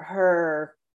from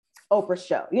her Oprah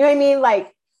show. You know what I mean?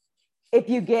 Like if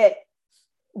you get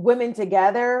women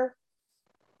together,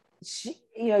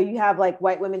 you have like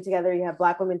white women together, you have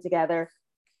Black women together.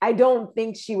 I don't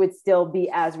think she would still be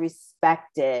as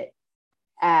respected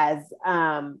as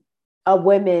a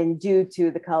woman due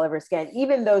to the color of her skin,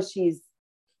 even though she's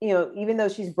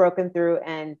broken through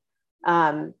and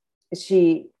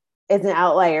she is an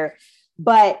outlier.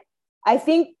 But I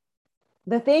think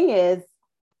the thing is,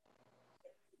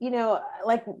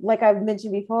 like I've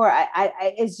mentioned before,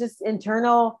 I it's just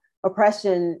internal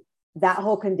oppression, that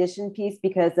whole condition piece,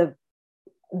 because of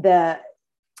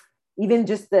even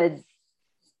just the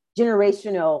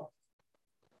generational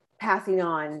passing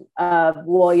on of,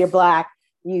 well, you're Black,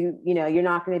 you're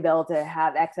not going to be able to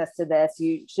have access to this,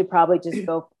 you should probably just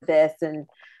go for this, and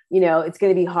it's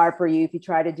going to be hard for you if you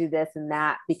try to do this and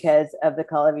that because of the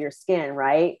color of your skin,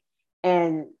 right?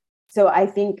 And so I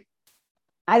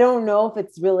don't know if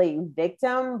it's really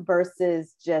victim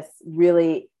versus just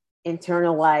really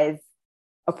internalized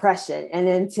oppression. And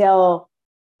until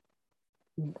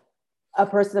a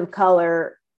person of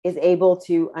color is able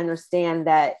to understand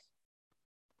that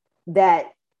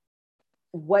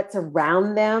what's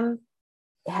around them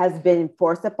has been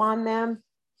forced upon them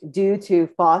due to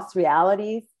false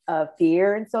realities of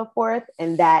fear and so forth,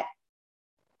 and that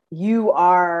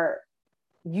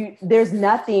there's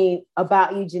nothing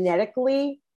about you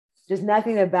genetically, there's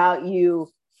nothing about you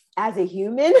as a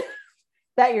human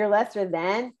that you're lesser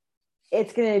than,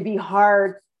 it's going to be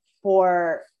hard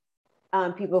for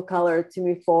people of color to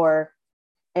move forward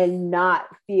and not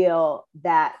feel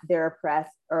that they're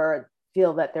oppressed or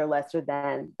feel that they're lesser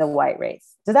than the white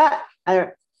race. I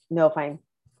don't know if I'm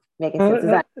making sense.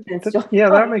 Does that make sense, Joel? Yeah,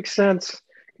 that makes sense.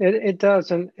 It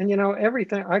does. And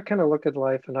everything, I kind of look at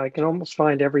life and I can almost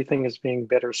find everything as being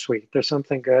bittersweet. There's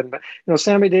something good. But,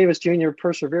 Sammy Davis Jr.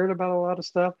 persevered about a lot of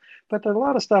stuff, but there's a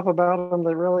lot of stuff about him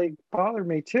that really bothered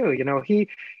me too.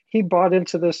 He bought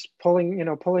into this pulling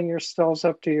yourselves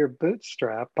up to your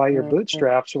bootstrap by your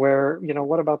bootstraps, where,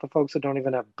 what about the folks that don't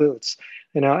even have boots,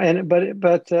 he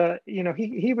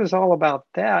was all about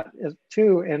that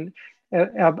too. And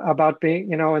about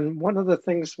being, and one of the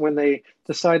things when they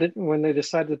decided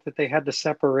that they had to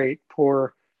separate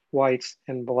poor whites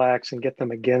and Blacks and get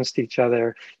them against each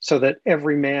other so that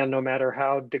every man, no matter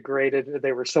how degraded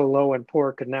they were, so low and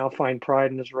poor, could now find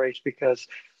pride in his race because,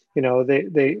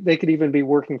 they could even be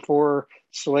working for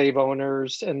slave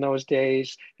owners in those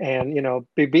days and,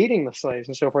 be beating the slaves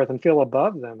and so forth and feel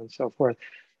above them and so forth,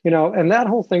 and that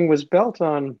whole thing was built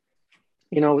on,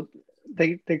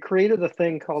 they created a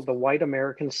thing called the white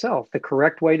American self. The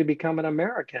correct way to become an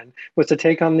American was to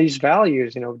take on these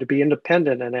values, to be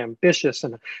independent and ambitious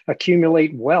and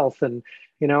accumulate wealth and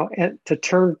to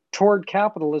turn toward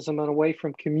capitalism and away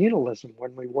from communalism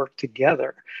when we work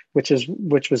together, which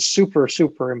was super,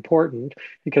 super important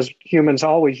because humans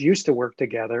always used to work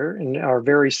together and are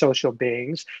very social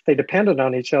beings. They depended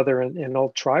on each other in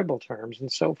old tribal terms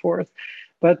and so forth.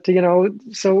 But,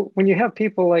 so when you have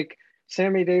people like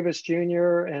Sammy Davis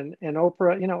Jr. and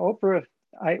Oprah, Oprah,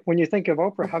 when you think of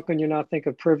Oprah, how can you not think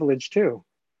of privilege too?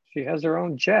 She has her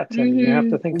own jet and you have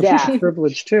to think of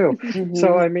privilege too.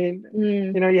 So, I mean,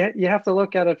 you have to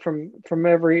look at it from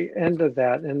every end of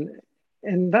that. And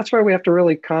that's why we have to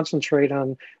really concentrate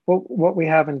on what we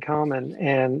have in common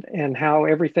and how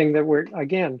everything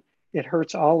that it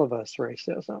hurts all of us,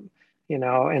 racism.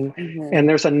 And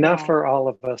there's enough for all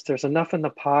of us. There's enough in the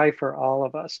pie for all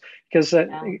of us. Because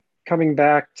coming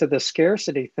back to the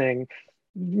scarcity thing,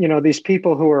 these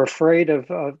people who are afraid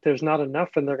of there's not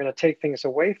enough and they're going to take things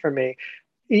away from me,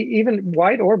 even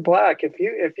white or Black, if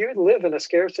you live in a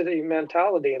scarcity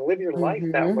mentality and live your life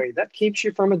that way, that keeps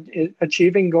you from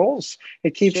achieving goals.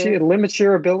 It it limits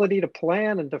your ability to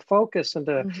plan and to focus and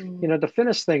to to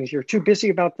finish things. You're too busy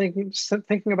about thinking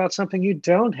about something you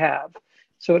don't have.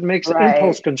 So it makes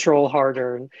impulse control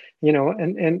harder, and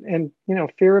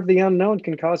fear of the unknown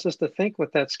can cause us to think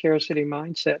with that scarcity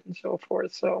mindset and so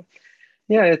forth. So,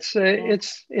 yeah, it's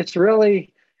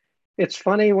really, it's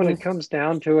funny when it comes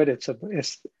down to it.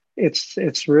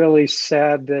 It's really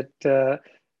sad that,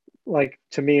 like,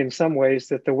 to me, in some ways,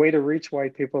 that the way to reach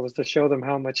white people is to show them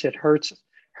how much it hurts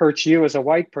you as a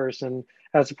white person,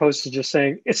 as opposed to just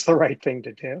saying it's the right thing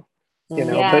to do.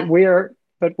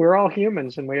 But we're all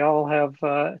humans and we all have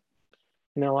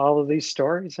all of these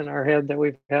stories in our head that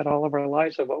we've had all of our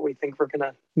lives of what we think we're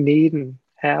going to need and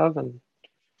have. And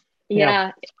yeah,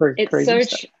 Yeah, it's pretty it's crazy so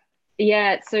stuff.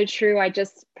 yeah, it's so true. I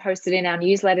just posted in our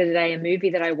newsletter today a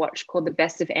movie that I watched called The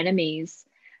Best of Enemies,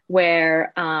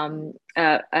 where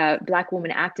a black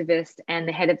woman activist and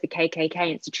the head of the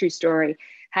KKK, it's a true story,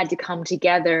 had to come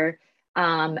together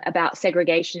about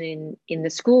segregation in the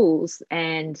schools.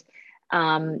 And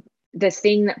the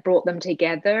thing that brought them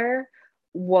together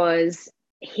was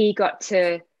he got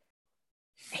to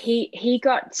he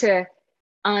got to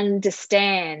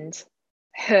understand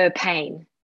her pain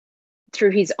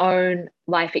through his own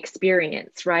life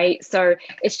experience, right? So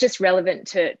it's just relevant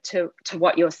to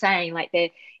what you're saying. Like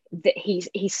that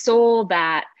he saw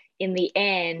that in the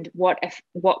end, what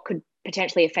could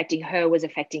potentially affecting her was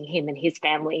affecting him and his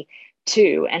family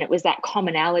too, and it was that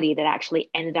commonality that actually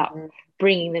ended up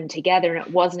bringing them together. And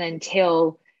it wasn't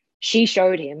until she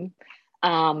showed him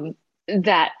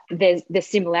that there's the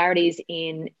similarities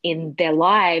in their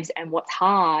lives and what's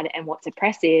hard and what's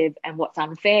oppressive and what's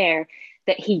unfair,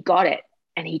 that he got it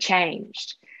and he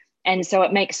changed. And so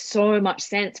it makes so much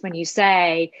sense when you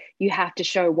say you have to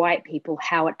show white people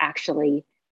how it actually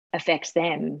affects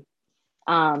them.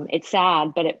 It's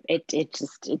sad, but it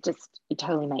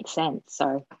totally makes sense.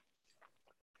 So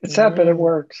it's sad, but it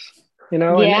works, and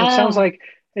yeah.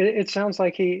 it sounds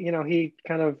like he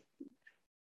kind of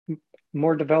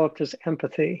more developed his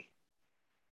empathy,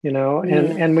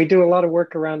 and we do a lot of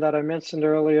work around that. I mentioned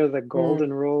earlier the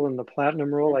golden rule and the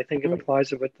platinum rule. I think it applies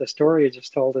to what the story you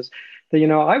just told us, that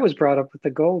I was brought up with the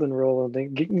golden rule,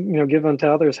 and give unto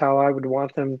others how I would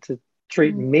want them to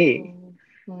treat me,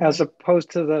 as opposed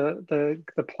to the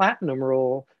platinum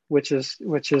rule, which is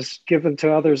given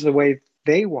to others the way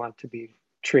they want to be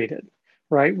treated,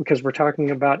 right? Because we're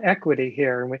talking about equity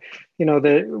here, and we in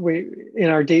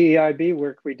our DEIB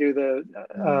work we do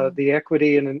the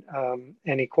equity and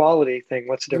equality thing.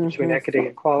 What's the difference between equity and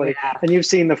equality? Yeah. And you've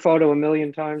seen the photo a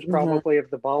million times probably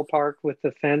of the ballpark with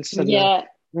the fence and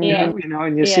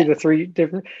and you see the three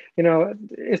different.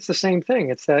 It's the same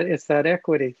thing. It's that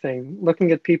equity thing.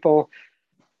 Looking at people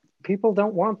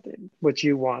don't want what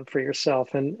you want for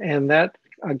yourself, and that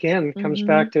again comes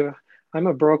back to, I'm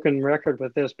a broken record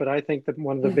with this, but I think that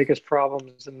one of the biggest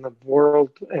problems in the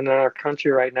world and in our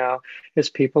country right now is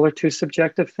people are too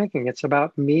subjective thinking. It's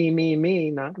about me,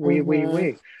 not we.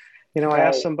 I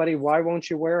asked somebody, why won't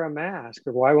you wear a mask,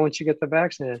 or why won't you get the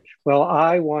vaccine? Well,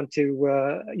 I want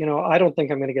to, I don't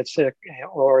think I'm going to get sick,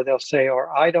 or they'll say,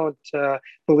 or I don't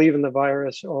believe in the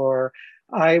virus, or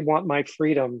I want my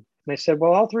freedom. And I said,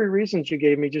 well, all three reasons you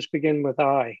gave me just begin with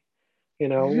I.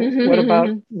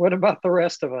 What about the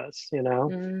rest of us?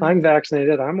 I'm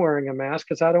vaccinated. I'm wearing a mask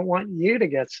because I don't want you to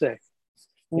get sick.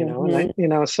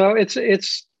 And so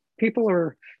it's people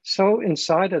are so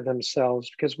inside of themselves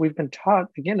because we've been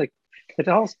taught, again, it's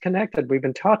all connected. We've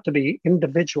been taught to be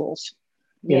individuals,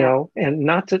 and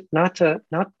not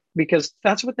because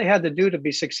that's what they had to do to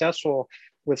be successful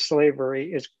with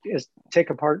slavery is take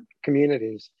apart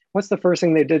communities. What's the first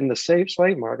thing they did in the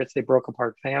slave markets? They broke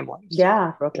apart families.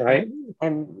 Yeah, right,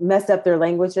 and messed up their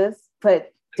languages, put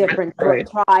different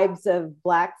tribes of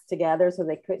blacks together so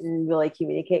they couldn't really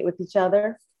communicate with each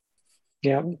other.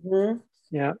 Yeah.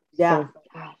 Yeah.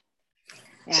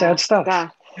 Sad stuff.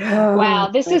 God. Wow,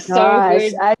 this is so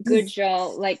good. Good,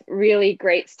 Joel. Like really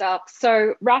great stuff.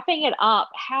 So wrapping it up,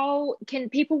 how can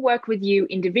people work with you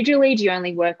individually? Do you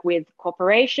only work with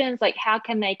corporations? Like how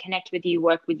can they connect with you,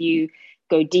 work with you,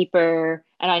 go deeper?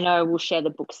 And I know we'll share the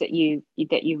books that you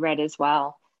read as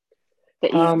well.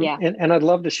 That you, and I'd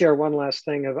love to share one last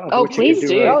thing of what please you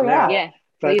can do. Right now. Yeah.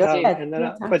 But,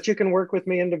 but you can work with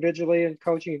me individually in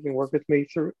coaching. You can work with me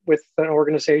with an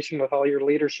organization, with all your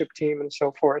leadership team and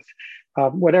so forth.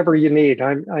 Whatever you need.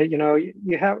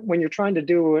 You have, when you're trying to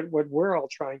do what we're all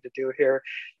trying to do here,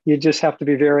 you just have to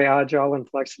be very agile and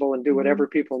flexible and do whatever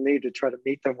people need to try to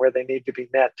meet them where they need to be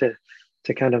met to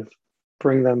kind of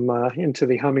bring them into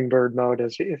the hummingbird mode,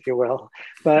 if you will.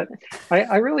 But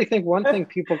I really think one thing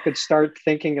people could start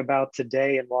thinking about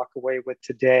today and walk away with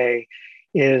today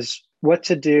is what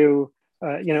to do,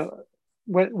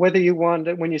 whether you want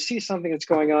to, when you see something that's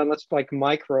going on, that's like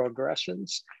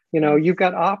microaggressions, you've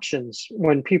got options.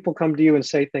 When people come to you and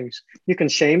say things, you can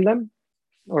shame them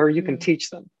or you can teach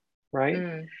them,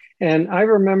 right? And I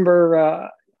remember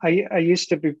I used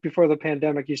to be, before the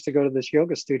pandemic, used to go to this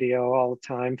yoga studio all the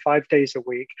time, 5 days a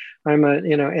week. I'm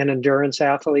an endurance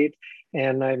athlete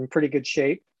and I'm in pretty good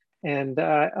shape. And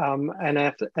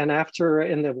after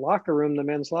in the locker room, the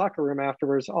men's locker room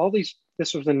afterwards,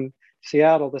 this was in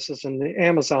Seattle. This is in the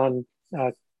Amazon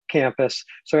campus.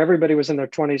 So everybody was in their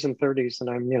 20s and 30s, and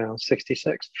I'm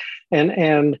 66,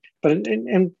 but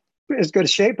in as good a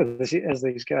shape as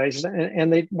these guys.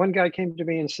 And one guy came to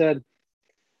me and said,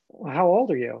 well, "How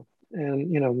old are you?"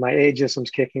 And my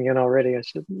ageism's kicking in already. I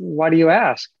said, "Why do you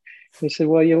ask?" He said,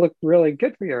 "Well, you look really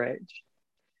good for your age."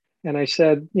 And I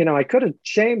said, I could have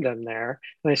shamed him there.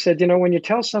 And I said, when you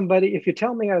tell somebody, if you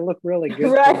tell me I look really good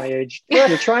for my age,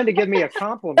 you're trying to give me a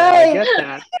compliment. I get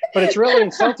that. But it's really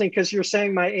insulting because you're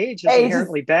saying my age is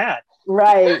inherently bad.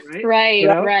 Right.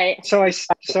 Right. So I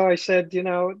said,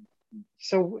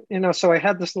 so I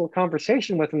had this little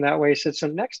conversation with him that way. I said, so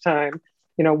next time,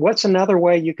 what's another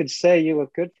way you could say you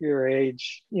look good for your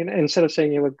age, instead of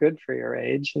saying you look good for your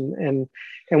age, and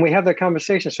we have that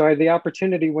conversation. So I had the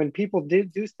opportunity when people do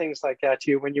things like that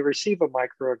to you, when you receive a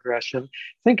microaggression,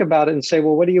 think about it and say,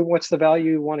 well, what's the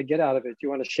value you want to get out of it? Do you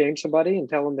want to shame somebody and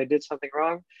tell them they did something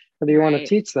wrong? Or do you want to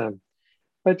teach them?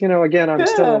 But, again, I'm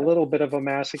still a little bit of a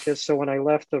masochist. So when I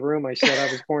left the room, I said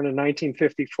I was born in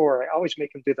 1954. I always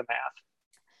make them do the math.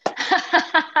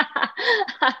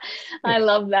 I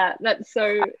love that. That's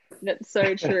so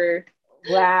true.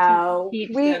 Wow.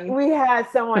 We had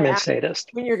someone ask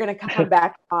sadist. when you're going to come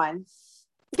back on.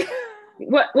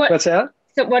 What's that?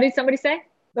 So what did somebody say?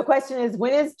 The question is,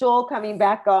 when is Joel coming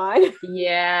back on?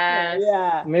 Yes.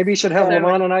 Yeah. Maybe you should have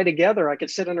Lamont and I together. I could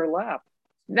sit in her lap.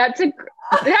 That's a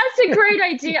great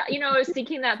idea. I was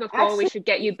thinking that before. Actually, we should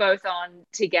get you both on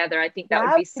together. I think that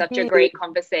would be such a great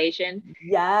conversation.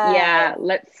 Yeah.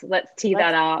 Let's tee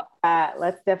that up.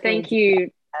 Let's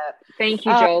definitely. Thank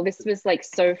you, Joel. This was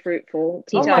so fruitful.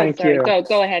 Tita, thank you.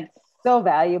 Go ahead. So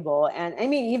valuable. And I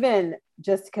mean, even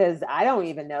just because I don't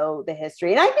even know the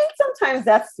history. And I think sometimes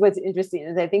that's what's interesting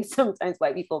is I think sometimes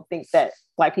white people think that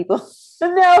white people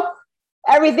know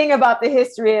everything about the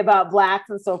history about Blacks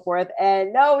and so forth.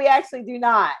 And no, we actually do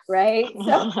not, right?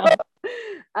 So,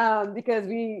 because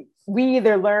we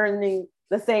either learning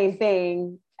the same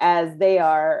thing as they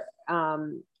are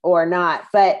or not.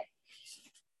 But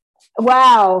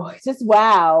wow, just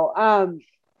wow.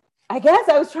 I guess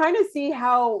I was trying to see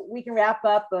how we can wrap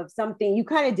up of something. You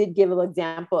kind of did give an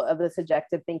example of the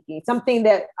subjective thinking, something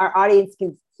that our audience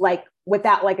can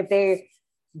without if they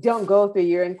don't go through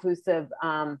your inclusive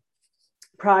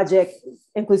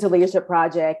inclusive leadership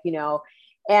project,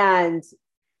 and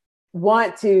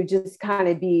want to just kind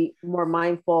of be more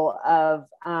mindful of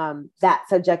that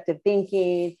subjective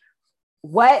thinking.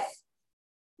 What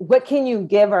can you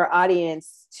give our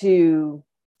audience to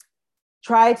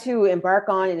try to embark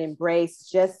on and embrace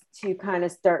just to kind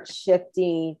of start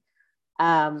shifting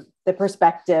the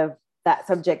perspective, that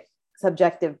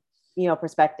subjective,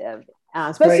 perspective,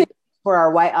 especially for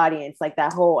our white audience,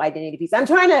 that whole identity piece. I'm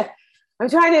trying to,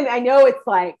 I know it's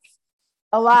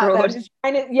a lot, but I'm just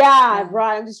trying to,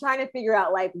 right. I'm just trying to figure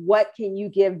out what can you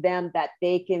give them that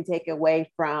they can take away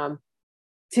from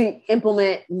to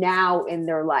implement now in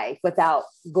their life without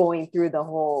going through the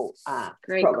whole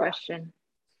great program. Question.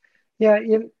 Yeah,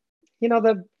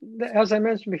 as I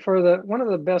mentioned before, one of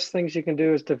the best things you can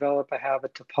do is develop a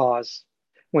habit to pause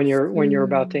when you're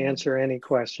about to answer any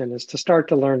question, is to start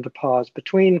to learn to pause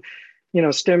between,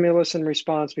 stimulus and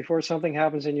response before something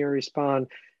happens and you respond.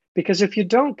 Because if you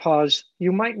don't pause,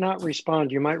 you might not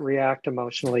respond. You might react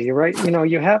emotionally. You're right.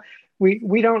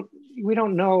 We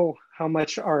don't know how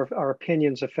much our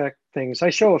opinions affect things.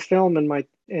 I show a film in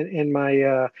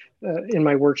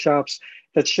my workshops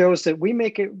that shows that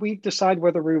we decide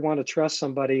whether we want to trust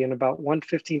somebody in about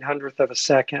 1/1500th of a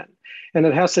second. And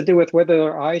it has to do with whether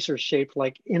their eyes are shaped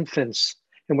like infants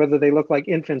and whether they look like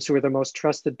infants who are the most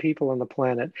trusted people on the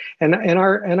planet. And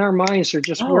our minds are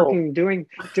just working, doing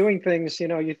things,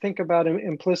 you think about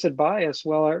implicit bias.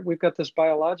 Well, we've got this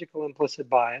biological implicit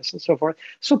bias and so forth.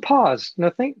 So pause. Now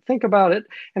think about it,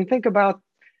 and think about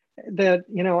that,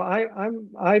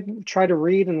 I try to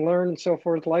read and learn and so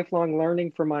forth, lifelong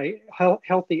learning for my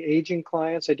healthy aging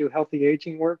clients. I do healthy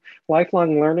aging work.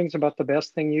 Lifelong learning is about the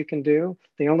best thing you can do.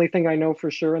 The only thing I know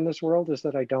for sure in this world is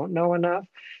that I don't know enough.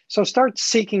 So start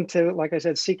seeking to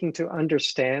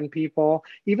understand people,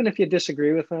 even if you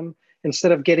disagree with them,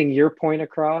 instead of getting your point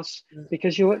across,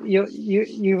 because you're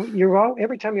all,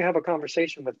 every time you have a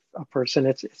conversation with a person,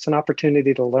 it's an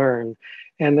opportunity to learn.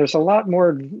 And there's a lot more,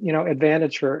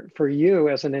 advantage for you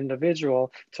as an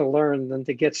individual to learn than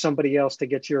to get somebody else to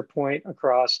get your point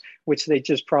across, which they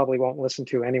just probably won't listen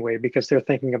to anyway, because they're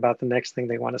thinking about the next thing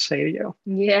they want to say to you.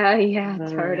 Yeah,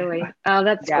 totally. Oh,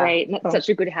 that's great. That's such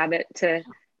a good habit to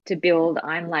build.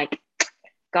 I'm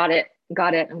got it.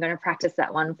 I'm going to practice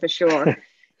that one for sure.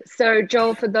 So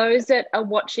Joel, for those that are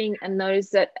watching and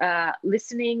those that are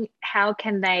listening, how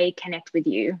can they connect with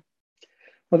you?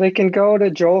 Well, they can go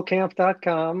to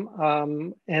joelcamp.com,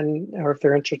 or if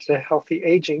they're interested in healthy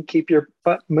aging,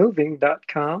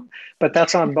 keepyourbuttmoving.com. But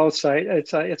that's on both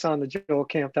sites. It's on the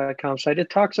joelcamp.com site. It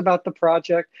talks about the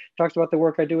project, talks about the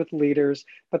work I do with leaders,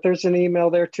 but there's an email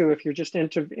there too. If you're just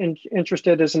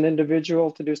interested as an individual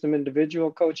to do some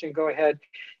individual coaching, go ahead.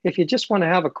 If you just want to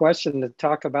have a question to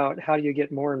talk about how do you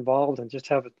get more involved and just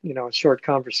have a short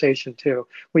conversation too,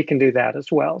 we can do that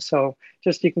as well. So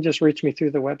you can just reach me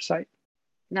through the website.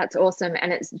 That's awesome.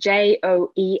 And it's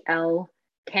JOEL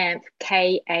Camp,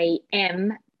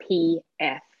 KAMPF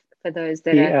for those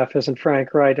that EF isn't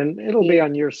Frank, right? And it'll be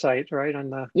on your site, right? On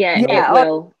the it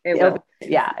will. It'll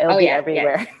be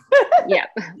everywhere. Yeah.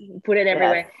 Put it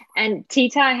everywhere. Yes. And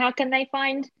Tita, how can they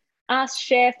find us?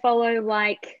 Share, follow,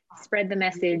 like, spread the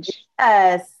message.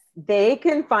 Yes, they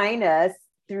can find us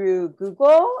through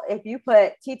Google. If you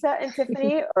put Tita and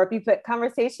Tiffany, or if you put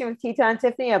Conversation with Tita and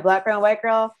Tiffany, a Black Girl and White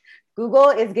Girl, Google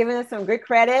is giving us some good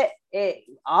credit.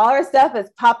 All our stuff is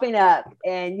popping up,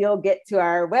 and you'll get to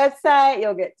our website,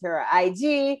 you'll get to our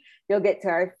IG, you'll get to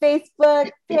our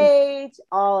Facebook page,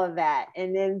 all of that.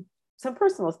 And then some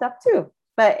personal stuff too.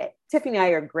 But Tiffany and I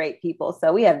are great people,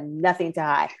 so we have nothing to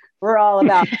hide. We're all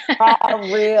about raw,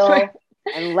 real,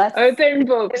 and let's open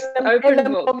books.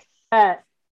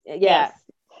 Yes.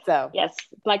 So yes,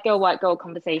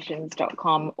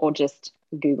 blackgirlwhiteGirlconversations.com, or just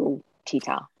Google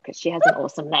Tita because she has an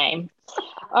awesome name.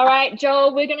 All right,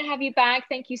 Joel, we're going to have you back.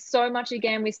 Thank you so much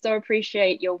again. We so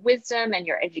appreciate your wisdom and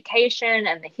your education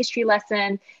and the history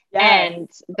lesson and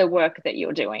the work that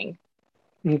you're doing.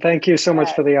 And thank you so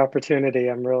much for the opportunity.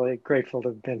 I'm really grateful to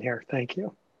have been here. Thank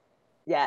you.